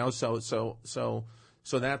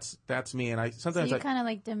 So that's me, and I So sometimes you kind of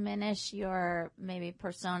like diminish your maybe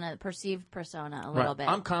perceived persona a little bit.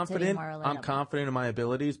 I'm to be confident. more I'm relatable. confident in my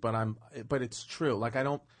abilities, but it's true. Like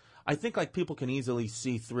I think like people can easily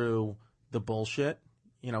see through the bullshit.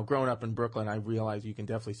 Growing up in Brooklyn, I realized you can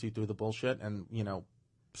definitely see through the bullshit, and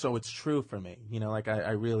so it's true for me. Like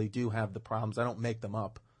I really do have the problems. I don't make them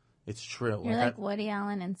up. It's true. You're like Woody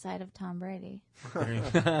Allen inside of Tom Brady.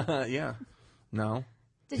 Yeah. No.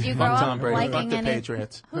 Did you grow Fuck up Tom Brady. liking Fuck the any?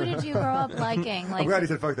 Patriots. Who did you grow up liking? I'm Like, glad he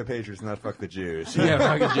said fuck the Patriots, not fuck the Jews. Yeah,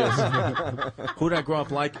 fucking Jews. Who did I grow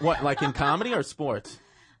up like? What, like in comedy or sports?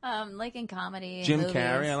 like in comedy. Jim movies.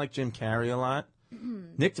 Carrey. I like Jim Carrey a lot.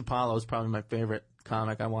 Nick DiPaolo is probably my favorite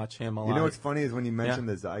comic. I watch him a lot. You know what's funny is when you mentioned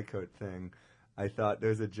the Zycoat thing, I thought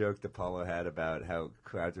there was a joke DiPaolo had about how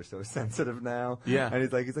crowds are so sensitive now. Yeah. And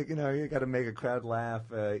he's like, you got to make a crowd laugh.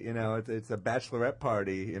 It's a bachelorette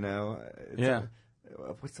party. Yeah.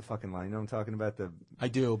 What's the fucking line? You know what I'm talking about? I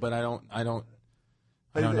do, but I don't know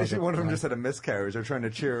One of them just had a miscarriage. They're trying to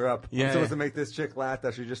cheer her up. Yeah. I'm supposed to make this chick laugh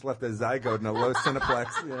that she just left a zygote in a low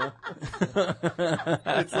cineplex.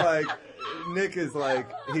 It's like Nick is like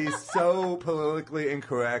he's so politically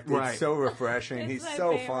incorrect. Right. It's so refreshing. He's my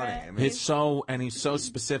so favorite. funny. I mean, he's so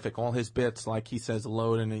specific. All his bits, like he says,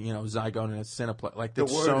 load and zygote and a cineplex. Like the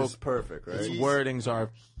it's word so is perfect, right? his wordings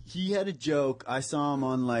are. He had a joke. I saw him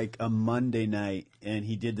on like a Monday night, and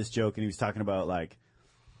he did this joke, and he was talking about like,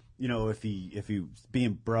 if he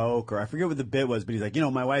being broke, or I forget what the bit was, but he's like,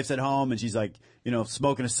 my wife's at home, and she's like,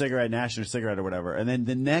 smoking a cigarette, gnashing a cigarette or whatever. And then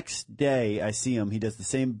the next day, I see him. He does the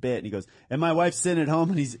same bit, and he goes, and my wife's sitting at home,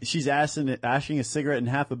 and she's ashing a cigarette and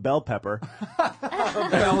half a bell pepper.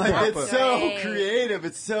 And I'm like, it's so Great. creative.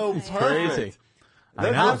 It's so perfect. Crazy. I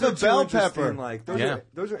know. Half a Those are bell two interesting, pepper. Like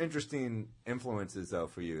those are interesting influences though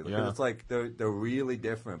for you. Because it's like they're really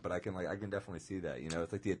different, but I can definitely see that.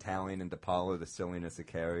 It's like the Italian and DiPaolo, the silliness of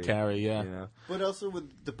Carrey. Yeah. But also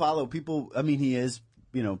with DiPaolo, people, I mean, he is,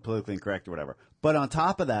 politically incorrect or whatever. But on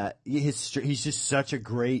top of that, he's just such a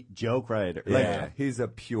great joke writer. Yeah, he's a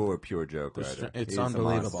pure joke writer. It's He's a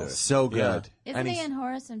unbelievable. monster. So good. Isn't And he he's- in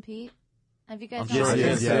Horace and Pete? Have you guys I'm seen sure that? he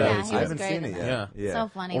is. Yeah, Yeah, he I was haven't great seen in it that. yet. Yeah. So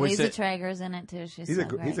funny. Always Lisa say- Traeger's in it too. She's He's so a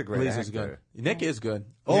great. great Lisa's actor. good. Nick is good.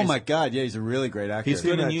 Oh my God, yeah, he's a really great actor. He's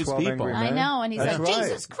good in that Used 12 People. Angry I Men? know, and he's That's like, right.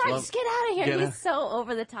 Jesus Christ, get out of here! Get He's out. so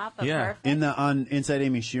over the top of Yeah. perfect. on Inside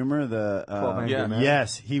Amy Schumer, 12 Angry Yeah. Men?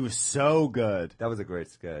 yes, he was so good. That was a great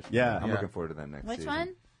sketch. Yeah. I'm Yeah. looking forward to that next Which season.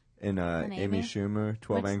 one? In Amy? Amy Schumer,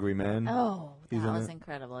 12 Which- Angry Men. Oh, He's that in was it.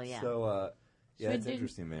 incredible. Yeah. So, Should we it's do-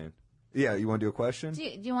 interesting, man. Yeah, you want to do a question? do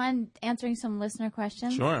you want answering some listener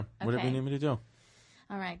questions? Sure. Whatever Okay. you need me to do.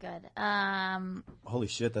 All right, good. Holy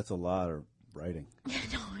shit, that's a lot of writing.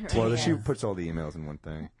 Well, yeah. she puts all the emails in one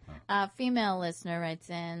thing. Female listener writes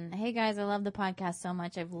in, "Hey guys, I love the podcast so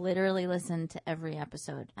much. I've literally listened to every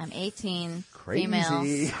episode. I'm 18, female,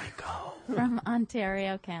 Crazy. from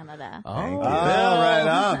Ontario, Canada. Thank you.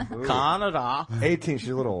 right on. Canada. 18. She's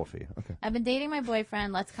a little old for you. Okay. I've been dating my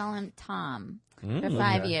boyfriend, let's call him Tom, for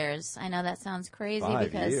 5 years. I know that sounds crazy 5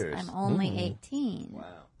 because years. I'm only 18.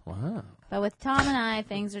 Wow. But with Tom and I,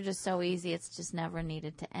 things are just so easy. It's just never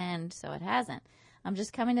needed to end, so it hasn't. I'm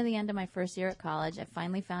just coming to the end of my first year at college. I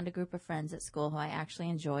finally found a group of friends at school who I actually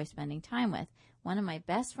enjoy spending time with. One of my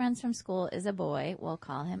best friends from school is a boy. We'll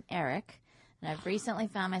call him Eric. And I've recently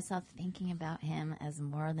found myself thinking about him as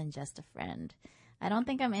more than just a friend. I don't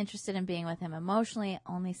think I'm interested in being with him emotionally,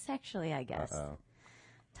 only sexually, I guess.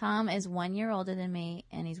 Tom is 1 year older than me,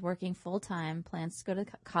 and he's working full-time, plans to go to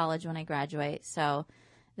college when I graduate, so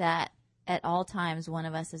that at all times one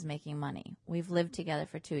of us is making money. We've lived together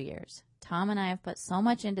for 2 years. Tom and I have put so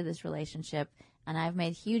much into this relationship, and I've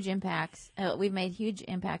made huge impacts. We've made huge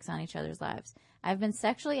impacts on each other's lives. I've been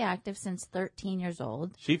sexually active since 13 years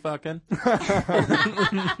old. She fucking.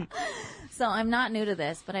 So I'm not new to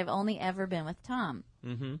this, but I've only ever been with Tom.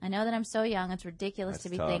 Mm-hmm. I know that I'm so young, it's ridiculous That's to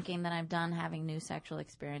be tough. thinking that I'm done having new sexual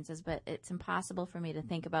experiences, but it's impossible for me to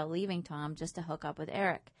think about leaving Tom just to hook up with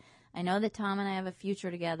Eric. I know that Tom and I have a future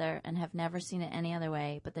together and have never seen it any other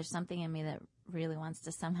way, but there's something in me that really wants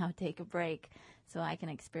to somehow take a break so I can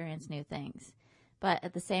experience new things. But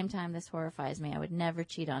at the same time, this horrifies me. I would never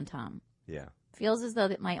cheat on Tom. Yeah. Feels as though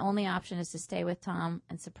that my only option is to stay with Tom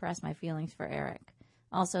and suppress my feelings for Eric.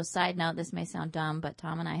 Also, side note, this may sound dumb, but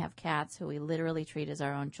Tom and I have cats who we literally treat as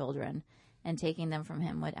our own children, and taking them from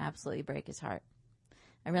him would absolutely break his heart.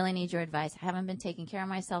 I really need your advice. I haven't been taking care of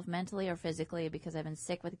myself mentally or physically because I've been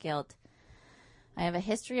sick with guilt. I have a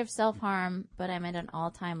history of self-harm, but I'm at an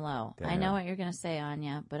all-time low. Damn. I know what you're going to say,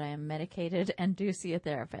 Anya, but I am medicated and do see a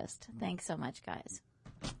therapist. Thanks so much, guys.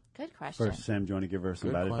 Good question. First, Sam, do you want to give her some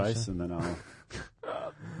Good bad advice, question. and then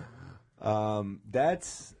I'll.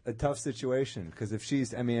 That's a tough situation because if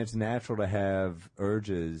she's, I mean, it's natural to have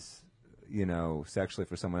urges, you know, sexually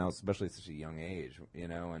for someone else, especially at such a young age, you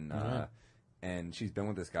know, and she's been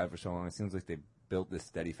with this guy for so long. It seems like they built this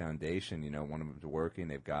steady foundation. You know, one of them's working,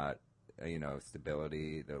 they've got, you know,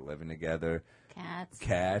 stability. They're living together.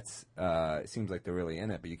 Cats. It seems like they're really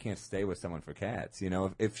in it, but you can't stay with someone for cats. You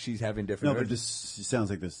know, if she's having different. No, but urges, this sounds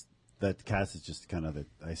like this. That cast is just kind of the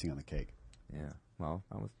icing on the cake. yeah. Well,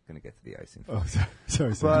 I was going to get to the icing. Oh,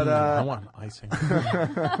 sorry. But I want icing.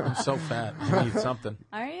 I'm so fat. I need something.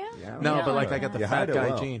 Are you? Yeah, No, Yeah. but like I got the You fat hide it guy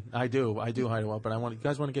well. gene. I do hide it well. But I want. You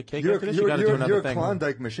guys want to get cake You're, after this? You got to do another you're a thing.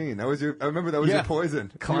 Klondike machine. That was your. I remember that was your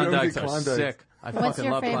poison. Klondikes You are always did sick. I What's fucking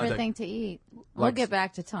your love favorite Klondike. thing to eat? We'll Like- get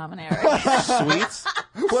back to Tom and Eric. Sweets.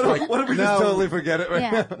 What if we just No. totally forget it right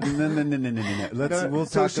Yeah. now? No. We'll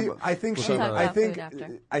So talk she, about. I think We'll she. talk about I food think.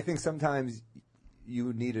 after. I think sometimes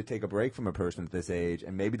you need to take a break from a person at this age,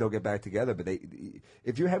 and maybe they'll get back together. But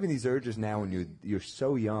if you're having these urges now, and you're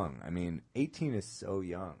so young. I mean, 18 is so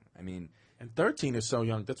young. I mean, And 13 is so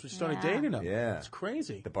young. That's when she started Yeah. dating him. Yeah. It's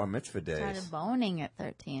crazy. the bar mitzvah days. Started boning at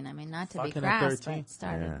 13. I mean, not to Fucking be at crass, 13. but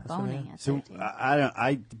started Yeah. boning at So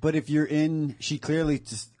 13. but if you're in, she clearly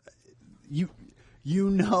just you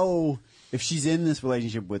know if she's in this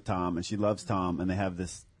relationship with Tom and she loves Tom and they have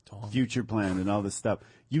this future plan and all this stuff,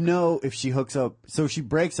 you know if she hooks up, so she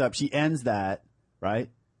breaks up, she ends that, right?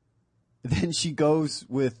 Then she goes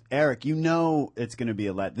with Eric. You know it's going to be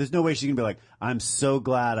there's no way she's going to be like, I'm so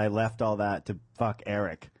glad I left all that to fuck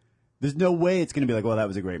Eric. There's no way it's going to be like, well, that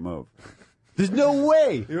was a great move. There's no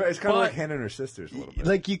way. You're right, it's kind of But- like Hannah and her sisters a little bit.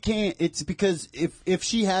 Like you can't. It's because if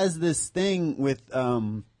she has this thing with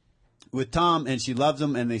Tom and she loves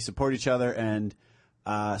him and they support each other and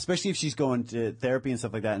especially if she's going to therapy and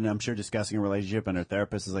stuff like that, and I'm sure discussing a relationship and her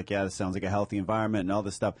therapist is like, yeah, this sounds like a healthy environment and all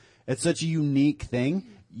this stuff. It's such a unique thing.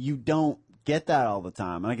 You don't get that all the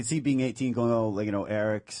time. And I can see being 18 going, oh, like, you know,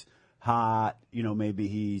 Eric's hot. You know, maybe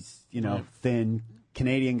he's, you know, thin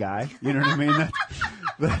Canadian guy. You know what I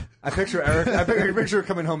mean? I picture Eric. I picture her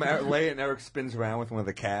coming home late, and Eric spins around with one of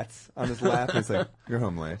the cats on his lap. And it's like, "You're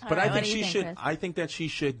home late." But All I right, think what do she you think, should. Chris? I think that she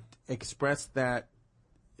should express that.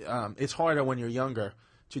 It's harder when you're younger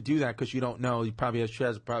to do that because you don't know. She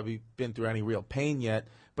hasn't probably been through any real pain yet.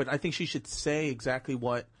 But I think she should say exactly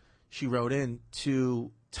what she wrote in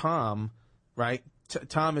to Tom. Right?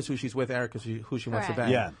 Tom is who she's with. Eric is who she wants to Correct.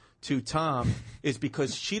 bang. Yeah. To Tom is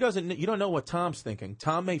because she doesn't. You don't know what Tom's thinking.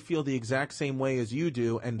 Tom may feel the exact same way as you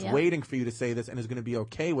do, and Yeah. waiting for you to say this, and is going to be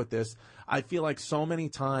okay with this. I feel like so many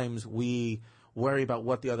times we worry about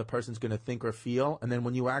what the other person's going to think or feel, and then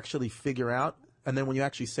when you actually figure out, and then when you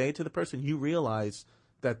actually say it to the person, you realize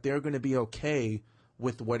that they're going to be okay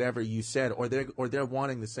with whatever you said, or they're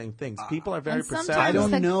wanting the same things. People are very And sometimes perceptive. I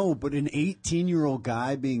don't the- know, but an 18-year-old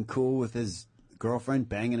guy being cool with his girlfriend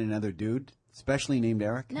banging another dude, especially named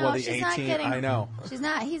Eric. No, Well, the she's not 18, getting. I know. She's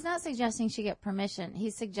not. He's not suggesting she get permission.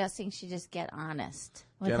 He's suggesting she just get honest.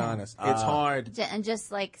 With Get him. honest. It's hard. And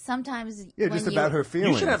just like sometimes. Yeah, when just you, about her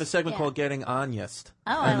feelings. You should have a segment Yeah. called "Getting Honest."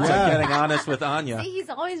 Oh, I It's like like that. getting honest with Anya. See, he's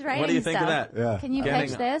always writing What do you think of stuff. that? Yeah. Can you Getting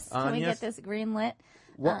catch this? Can we get honest? this green lit?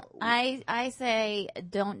 I say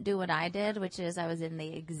don't do what I did, which is I was in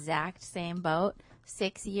the exact same boat.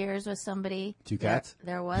 6 years with somebody. Two cats?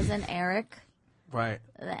 There was an Eric, Right.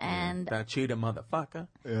 and That cheater motherfucker.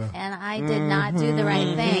 and I did not do the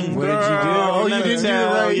right thing. What did you do? Girl, Oh, you let me didn't do the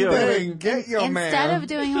tell right you. thing. Get your Instead man. of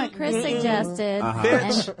doing what Chris suggested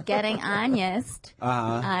and getting honest,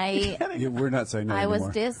 I Yeah, we're not saying that was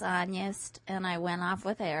anymore. dishonest and I went off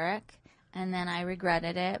with Eric. and then I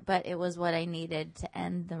regretted it, but it was what I needed to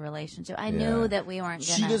end the relationship. I knew that we weren't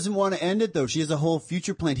gonna. She doesn't want to end it, though. She has a whole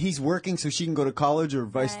future plan. He's working so she can go to college or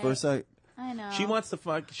vice versa. I know. She wants to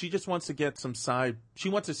fuck. She just wants to get some side. She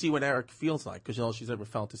wants to see what Eric feels like because all she's ever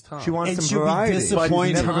felt is Tom. She wants And some she'll variety. be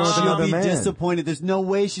disappointed. She's never going with She'll another be man. disappointed. There's no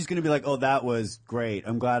way she's going to be like, oh, that was great.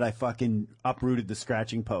 I'm glad I fucking uprooted the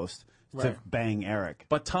scratching post to bang Eric.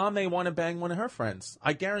 But Tom may want to bang one of her friends.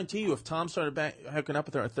 I guarantee you, if Tom started hooking up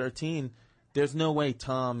with her at 13, there's no way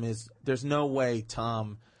Tom.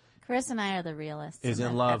 Chris and I are the realists. Is in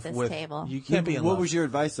at love this with table. You can't be in love. What was your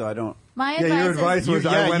advice, though? I don't. My your advice was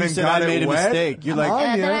I went you and said got I made it a wet. mistake. You're like,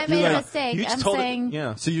 that I made a mistake. You just I'm told saying, it.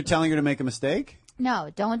 Yeah. so you're telling her to make a mistake? no,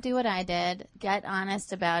 don't do what I did. Get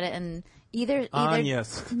honest about it, and either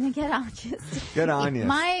Agnes. get honest. Get on you.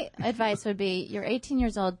 My advice would be: you're 18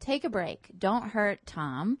 years old. Take a break. Don't hurt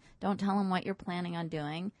Tom. Don't tell him what you're planning on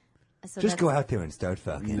doing. So Just that's- go out there and start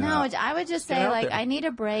fucking. No, I would just get say, out like, there. I need a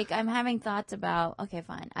break. I'm having thoughts about. Okay,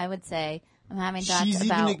 fine. I would say I'm having thoughts She's even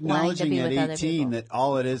about wanting to acknowledging be at with other 18 people. that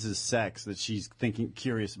all it is sex that she's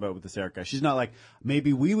curious about with this Eric guy. She's not like,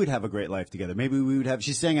 maybe we would have a great life together. Maybe we would have.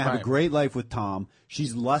 She's saying, I have a Right. great life with Tom.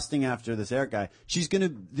 She's lusting after this Eric guy. She's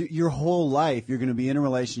going to, your whole life, you're going to be in a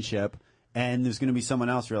relationship, and there's going to be someone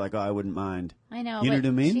else where you're like, oh, I wouldn't mind. I know, You know but what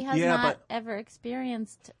I mean? she has Yeah, not but- ever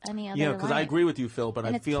experienced any other. Yeah, because I life. agree with you, Phil. But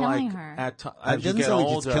And I it's feel killing like her. as It you doesn't get sound like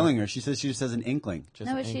older, it's killing her. She says she just has an inkling. just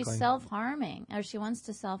No, an but she's inkling. self-harming, or she wants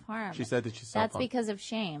to self-harm. She said that she's That's self-harm. because of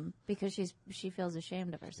shame, because she feels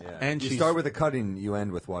ashamed of herself. And you she's- start with a cutting, you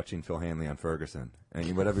end with watching Phil Hanley on Ferguson,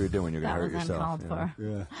 and whatever you're doing, you're going That to was hurt yourself. uncalled you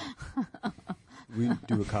know? for. Yeah. We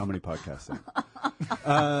do a comedy podcast thing.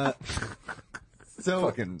 So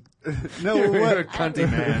Fucking no, you're a what?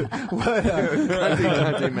 cunty man.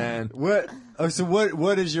 Cunty man. What? Oh, so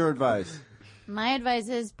what is your advice? My advice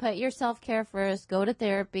is put your self-care first. Go to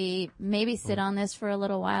therapy. Maybe sit on this for a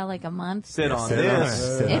little while, like a month. sit on Sit on this.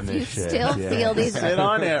 it. Sit on If you this shit. still Yeah. feel these. Sit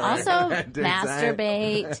on it. Also, Exactly.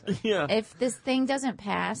 masturbate. Yeah. If this thing doesn't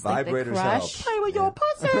pass, like the Vibrators crush, help. with your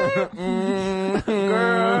pussy,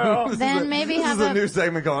 girl. then maybe This have is a a. new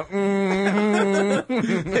segment going.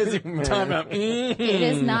 Time out. It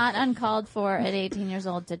is not uncalled for at 18 years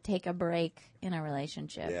old to take a break in a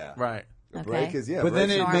relationship. Yeah. Right. The Okay. break is But then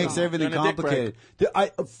it normal. makes everything Doing a dick complicated.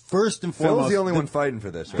 First and Phil's foremost, the only one fighting for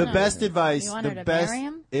this. the Right? best advice. You want The her to best marry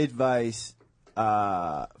him? advice.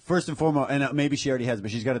 First and foremost, and maybe she already has, but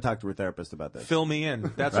she's got to talk to her therapist about this. Fill me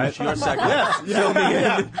in. That's what your segment. Fill me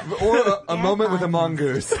in. Or a moment with a fine.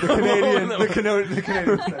 mongoose. The Canadian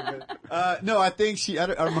segment. No, I think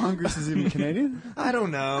are mongooses even Canadian? I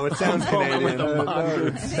don't know. It sounds Canadian. I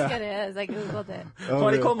think it is. I googled it.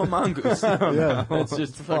 Why do you call them a mongoose? Yeah. It's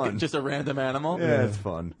just fun. fucking just a random animal. Yeah, it's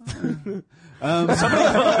fun.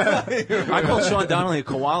 I called Sean Donnelly a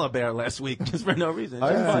koala bear last week just for no reason.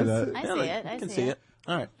 It's I fun. see that. I Yeah, see like, it. I you can see see it. it.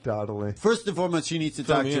 All right. Totally. First and foremost, she needs to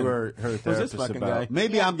Fill talk me to in. her this therapist fucking about. guy?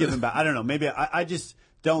 Maybe I'm giving back. I don't know. Maybe I just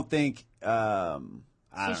don't think. I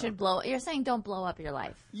She don't should blow. You're saying don't blow up your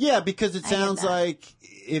life. Yeah, because it get sounds that. like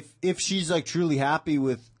if she's like truly happy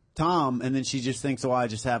with Tom, and then she just thinks, "Oh, I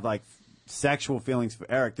just have like sexual feelings for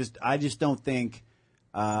Eric." I just don't think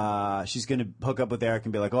she's gonna hook up with Eric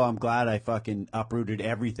and be like, "Oh, I'm glad I fucking uprooted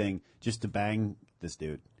everything just to bang this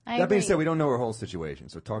dude." I That being agree. said, we don't know her whole situation,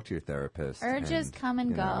 so talk to your therapist. Urges and, come and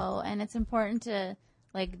you go, know. and it's important to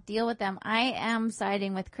like deal with them. I am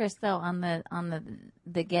siding with Chris though on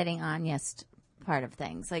the getting honest part of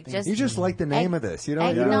things. Like just You just like the name of this. You're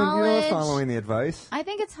not acknowledge- following the advice. I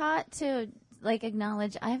think it's hot to like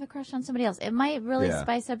acknowledge I have a crush on somebody else. It might really Yeah.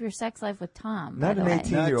 spice up your sex life with Tom. Not by an the way.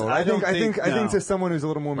 18-year-old. That's- I think no. to someone who's a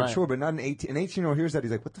little more Right. mature, but not an 18-year-old hears that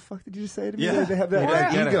he's like, "What the fuck did you just say to me?" Yeah. They have that, Or-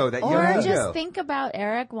 that Get it. ego, that Or young just ego. think about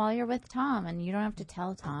Eric while you're with Tom, and you don't have to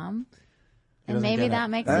tell Tom. And doesn't maybe get it. that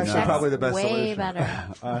makes That's the sex probably the best way solution.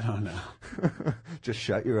 better. I don't know. Just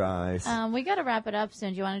shut your eyes. We got to wrap it up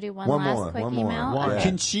soon. Do you want to do one One last more, quick one more. email? One. Okay.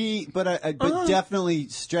 Can she? But definitely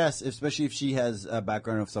stress, especially if she has a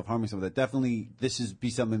background of self-harming, something that definitely this is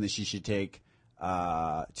be something that she should take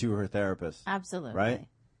to her therapist. Absolutely. Right?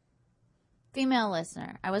 Female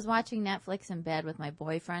listener. I was watching Netflix in bed with my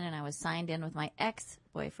boyfriend, and I was signed in with my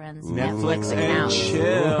ex-boyfriend's Netflix Netflix and account.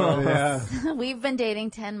 chill. Yeah. We've been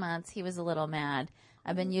dating 10 months. He was a little mad.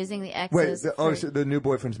 I've been using the Wait, X's. so the new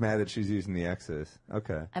boyfriend's mad that she's using the X's.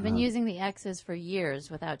 Okay. I've been using the X's for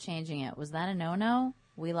years without changing it. Was that a no-no?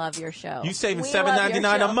 We love your show. You saving We love your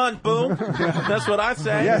 $7.99 a show. month, boo. That's what I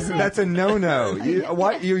say. Yes, that's a no-no.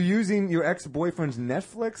 What? You're using your ex-boyfriend's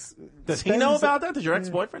Netflix? Does he know about that? Does your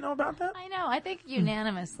ex-boyfriend know about that? I know. I think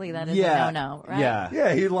unanimously that is Yeah. a no-no, right? Yeah.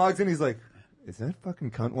 Yeah, he logs in. He's like, is that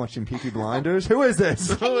fucking cunt watching Peaky Blinders? Who is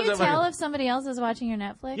this? Can you tell if somebody else is watching your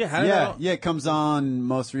Netflix? Yeah, it comes on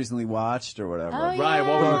most recently watched or whatever. Oh, Right,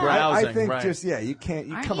 what were you browsing? I think right. just you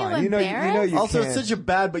can't. Aren't Come you on, you know you Also, can't. it's such a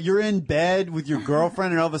bad, but you're in bed with your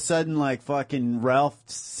girlfriend, and all of a sudden, like fucking Ralph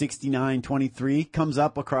 6923 comes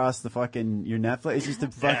up across the fucking your Netflix. It's just a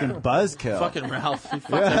fucking buzzkill. Fucking Ralph, he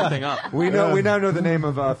fucked everything up. We now know the name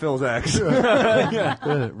of Phil's ex.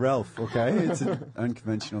 Ralph. Okay, it's an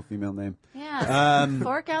unconventional female name. Yeah.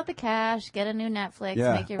 Fork out the cash, get a new Netflix,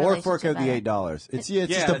 make your or relationship fork out better. the $8. It's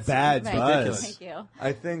just a bad Right. buzz. Thank you.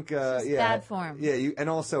 I think bad form. Yeah, and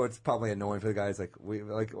also it's probably annoying for the guys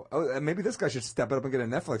maybe this guy should step it up and get a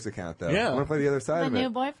Netflix account though. Yeah. I want to play the other side The of it. new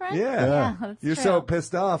boyfriend? Yeah. That's You're true. so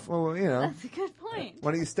pissed off. Well, That's a good point.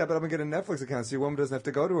 why don't you step it up and get a Netflix account so your woman doesn't have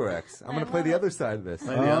to go to her ex? I'm going to play love the it. other side of this.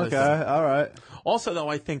 The other Okay, side. all right. Also, though,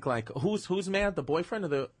 I think like who's mad? The boyfriend or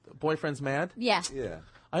the boyfriend's mad? Yeah. Yeah.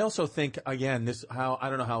 I also think again I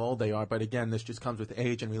don't know how old they are, but again this just comes with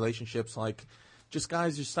age and relationships. Like, just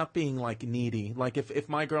guys, just stop being like needy. Like if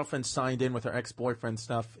my girlfriend signed in with her ex-boyfriend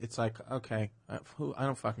stuff, it's like okay, I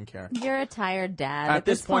don't fucking care. You're a tired dad. At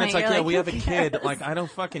this point, it's like you're we have a who kid. cares? Like I don't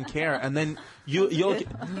fucking care. And then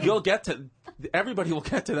you'll get to everybody will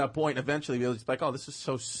get to that point eventually. You'll just be like, oh, this is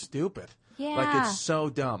so stupid. Yeah. Like it's so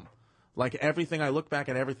dumb. Like everything, I look back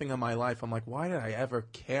at everything in my life, I'm like, why did I ever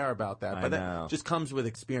care about that? I But know. that just comes with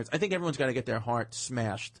experience. I think everyone's got to get their heart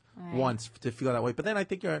smashed once to feel that way. But then I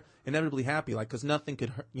think you're inevitably happy, like, because nothing could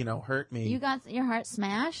hurt me. You got your heart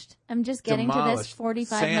smashed? I'm just getting to this Demolished.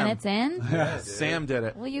 45 Sam. minutes in. Sam did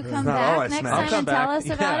it. Will you come not all I back next smashed. time I'll come and tell back. us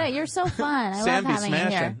about Yeah. it? You're so fun. I Sam love be having you here.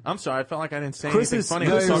 smashing. I'm sorry, I felt like I didn't say Chris anything is funny.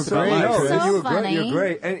 no, We you're talked about great. life. You're so you were great. funny. You're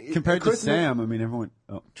great. And Compared to Chris, Sam, I mean, everyone.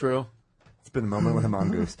 Oh. True. It's been a moment with a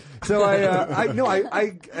mongoose. So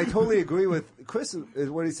I totally agree with Chris.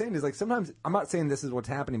 What he's saying is like sometimes I'm not saying this is what's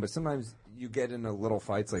happening, but sometimes you get into little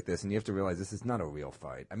fights like this, and you have to realize this is not a real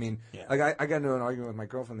fight. I mean, like I got into an argument with my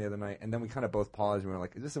girlfriend the other night, and then we kind of both paused and we were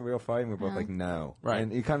like, "Is this a real fight?" And we are both like, "No." Right.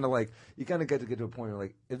 And you kind of get to a point where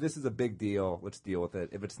like, if this is a big deal, let's deal with it.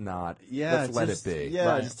 If it's not, let's let it be. Yeah,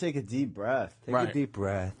 Right. just take a deep breath. Take a deep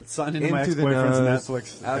breath. Sign into my Into the ex-boyfriend's nose,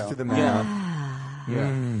 Netflix out account. to the mouth.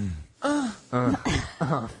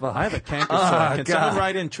 I have a canker sore. Can someone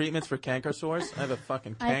write in treatments for canker sores? I have a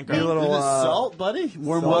fucking canker. think- Little salt, buddy?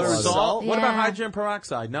 Warm water and Salt? salt? What about Yeah. hydrogen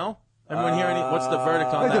peroxide? No? Everyone hear any? What's the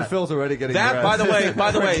verdict on I think that? Phil's already getting That, by the way,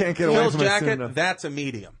 I can't get away Phil's from it soon jacket, enough. that's a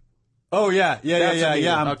medium. Oh, yeah. That's a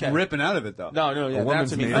medium. I'm Okay. ripping out of it, though. No, yeah, A woman's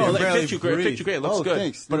that's a medium. medium. Oh, Barely it fits you great. breathe. Fits you great. It looks Oh, good.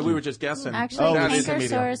 thanks. But Thank we you. were just guessing. Actually, that is a canker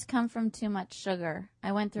medium. sores come from too much sugar.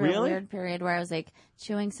 I went through a Really? weird period where I was like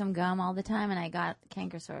chewing some gum all the time, and I got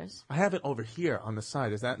canker sores. I have it over here on the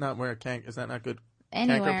side. Is that not where is that not good?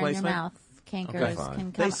 Anywhere canker in your placement? mouth, cankers Okay.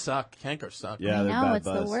 can come. They suck. Cankers suck. Yeah, I they're know, bad it's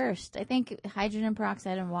buzz. the worst. I think hydrogen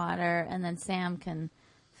peroxide and water, and then Sam can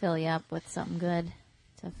fill you up with something good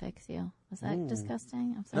to fix you. Was that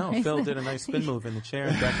disgusting? I'm sorry. No, Phil did a nice spin move in the chair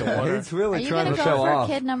and back to water. He's really Are you trying going to to go show for off.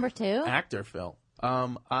 kid number 2? Actor Phil.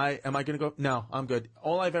 Am I going to go? No, I'm good.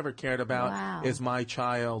 All I've ever cared about Wow. is my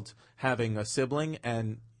child having a sibling,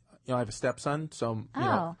 and I have a stepson, so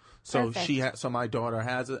perfect. so my daughter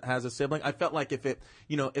has a sibling. I felt like if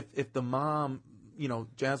the mom,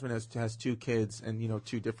 Jasmine has 2 kids and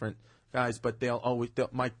 2 different guys, but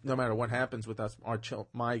no matter what happens with us,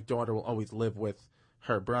 my daughter will always live with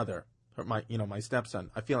her brother. Or my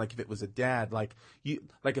stepson. I feel like if it was a dad, like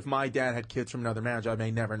if my dad had kids from another marriage, I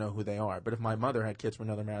may never know who they are. But if my mother had kids from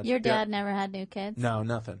another marriage, Your dad never had new kids? no,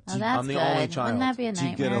 nothing. Oh, that's I'm the good. only child. Wouldn't that be a Do you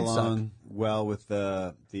nightmare? get along well with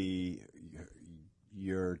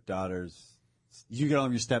your daughter's? You get along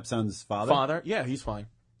with your stepson's father? Father, yeah, he's fine.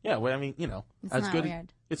 Yeah, well, I mean, It's as not good.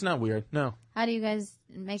 weird. It's not weird. No. How do you guys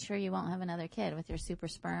make sure you won't have another kid with your super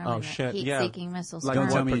sperm Oh, and shit, the yeah. heat-seeking missile Like, sperm?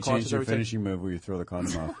 Don't tell me you precautions changed your everything? finishing move where you throw the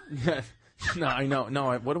condom off. No, I know.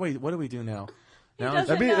 No, what do we do now? Now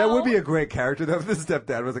doesn't That would be a great character though. If the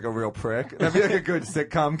stepdad was like a real prick, that'd be like a good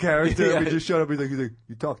sitcom character. Yeah. We just showed up. He's like,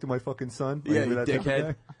 "You talk to my fucking son." Like, yeah, be you that type of dickhead.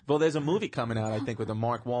 guy. Well, there's a movie coming out, I think, with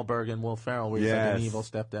Mark Wahlberg and Will Ferrell, where he's like an Yes. evil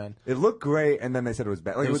stepdad. It looked great, and then they said it was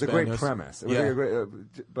bad. Like, it was a bad. great It was- premise. It was yeah. like a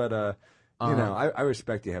great, but I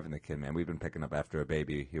respect you having the kid, man. We've been picking up after a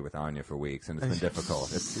baby here with Anya for weeks, and it's been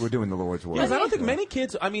difficult. We're doing the Lord's work. Because I don't think many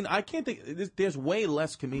kids. I mean, I can't think. There's way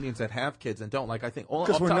less comedians that have kids than don't. Like I think all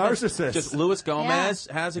 'Cause off we're top of my head, narcissists. Just Louis Gomez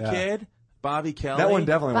has a Yeah. kid. Bobby Kelly. That one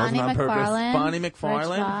definitely Bonnie wasn't on purpose. McFarlane. Bonnie Rich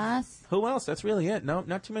McFarlane. Voss. Who else? That's really it. No,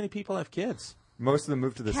 not too many people have kids. Most of them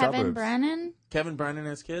moved to the Kevin suburbs. Brennan. Kevin Brennan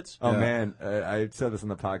has kids. Oh man, I said this on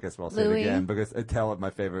the podcast, but I'll say Louis? it again because I tell it my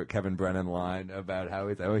favorite Kevin Brennan line about how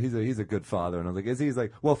he's a good father, and I was like, is he? He's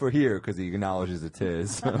like, well, for here because he acknowledges it's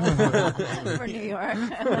his. For New York.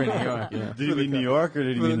 For New York, yeah. Did he mean New York or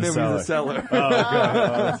did he mean the He's cellar? a seller. Oh, okay.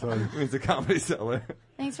 Oh, that's funny. He's a comedy seller.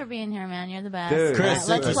 Thanks for being here, man. You're the best. Dude, Chris, Let's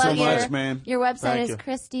thank you plug so much, man. Your website Thank is you.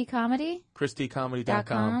 Christie Comedy.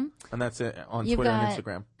 ChristieComedy.com. And that's it on Twitter and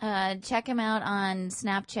Instagram. Check him out on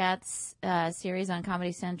Snapchat's series on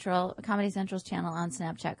Comedy Central. Comedy Central's channel on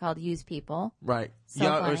Snapchat called Use People. Right. So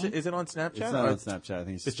Or funny. is it on Snapchat? It's not on Snapchat. I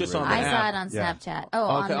think it's just on a the I regular- saw app. it on Yeah. Snapchat.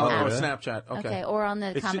 Oh, Okay. on the Or app. Snapchat. Okay. Okay, or on the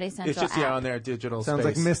It's Comedy just, Central it's just app. on their digital Sounds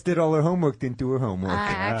space. like Miss did all her homework, didn't do her homework.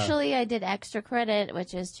 Actually, I did extra credit,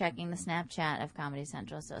 which is checking the Snapchat of Comedy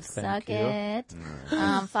Central. So suck you. it.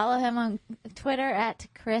 Follow him on Twitter at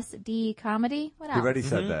Chris D Comedy. What else? You already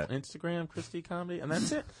said that. Instagram, Christie Comedy, and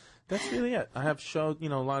that's it. That's really it. I have a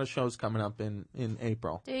lot of shows coming up in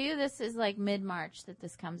April. Do you? This is like mid-March that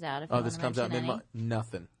this comes out. If you Oh, wanna this comes out mention mid-March.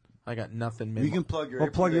 Nothing. I got nothing You mid-March. can plug your Well,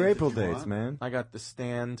 April plug your dates April if you dates, want. man. I got The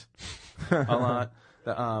Stand a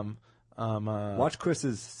lot. Watch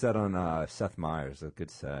Chris's set on Seth Meyers. A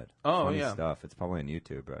good set. Oh, Funny yeah. stuff. It's probably on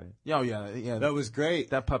YouTube, right? Oh yeah. That was great.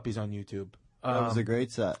 That puppy's on YouTube. That was a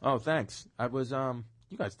great set. Oh, thanks. I was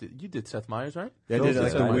you did Seth Meyers, right? I Phil did it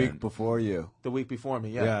like did the that. week before you. The week before me.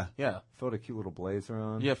 Yeah. Phil had a cute little blazer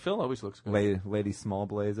on. Yeah, Phil always looks good. Lady small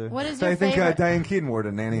blazer. What is So your I think favorite- Diane Keaton wore it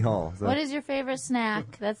in Nanny Hall. So. What is your favorite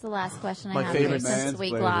snack? That's the last question I My have favorite for you, since man's we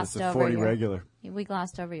blazer. glossed It's a over 40 your regular. we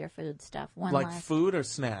glossed over your food stuff. One Like last. food or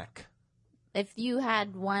snack? If you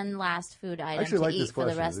had one last food item actually to like this eat for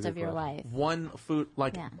the question. It's rest a of good your question. life, One food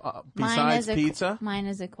like Yeah. besides pizza, Mine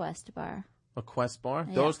is a Quest bar. a Quest bar.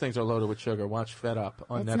 Yeah. Those things are loaded with sugar. Watch Fed Up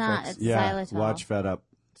on It's Netflix. not. It's Yeah, xylitol. watch Fed Up.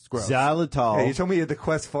 It's gross. Xylitol. Hey, you told me you had the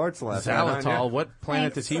Quest farts last night. Xylitol. What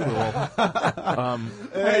planet does he rule? And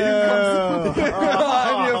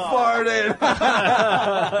you farted.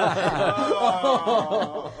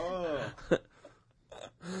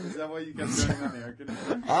 Is that why you kept turning on the air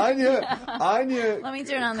conditioner? Anya Let me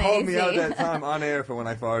turn on the called AC. me out that time on air for when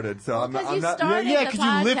I farted. So I'm Because you not. started Yeah, the because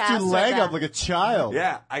you lift your podcast leg with up that. like a child.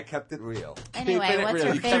 Yeah, I kept it real. Anyway, Keeping it what's real.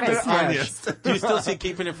 your You keep favorite it snack? honest. Do you still see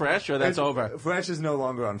keeping it fresh, or that's over? Fresh is no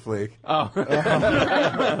longer on fleek. Oh, What is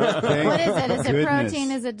it? Is it Goodness.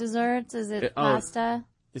 protein? Is it desserts? Is it pasta?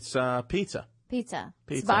 it's pizza. Pizza.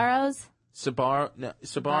 Pizza. Sbarro's?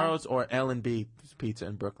 Sbarro's or L&B Pizza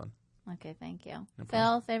in Brooklyn. Okay, thank you.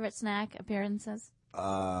 Phil, favorite snack appearances?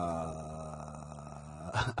 I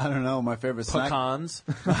don't know. My favorite snack. Pecans.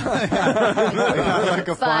 Like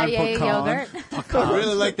a farm Fage pecan. yogurt. I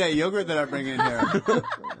really like that yogurt that I bring in here.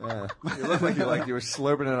 You look like you were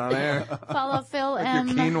slurping it on air. Follow Phil M.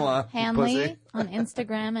 quinoa, you Hanley pussy. on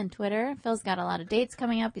Instagram and Twitter. Phil's got a lot of dates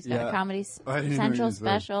coming up. He's got Yeah. a Comedy I didn't know Central you said.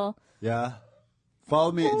 special. Yeah.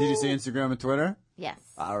 Follow me. Did you say Instagram and Twitter? Yes.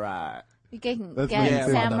 All right. You can That's get me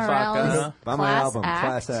too. Sam Morrill's Buy my Class album, Act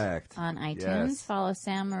Class Act. on iTunes. Yes. Follow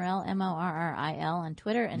Sam Morrill, Morril, on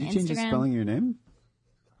Twitter and Did you change your Instagram. spelling of your name?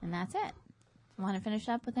 And that's it. Want to finish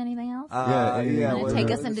up with anything else? Yeah, yeah. Want to take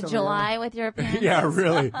us into July with your appearance? Yeah,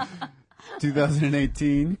 really.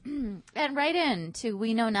 2018. And write in to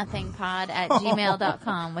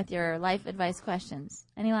weknownothingpod@gmail.com with your life advice questions.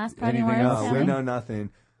 Any last parting Anything words? else? We Sammy? know nothing.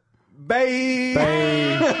 Bye.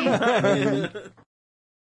 Bye.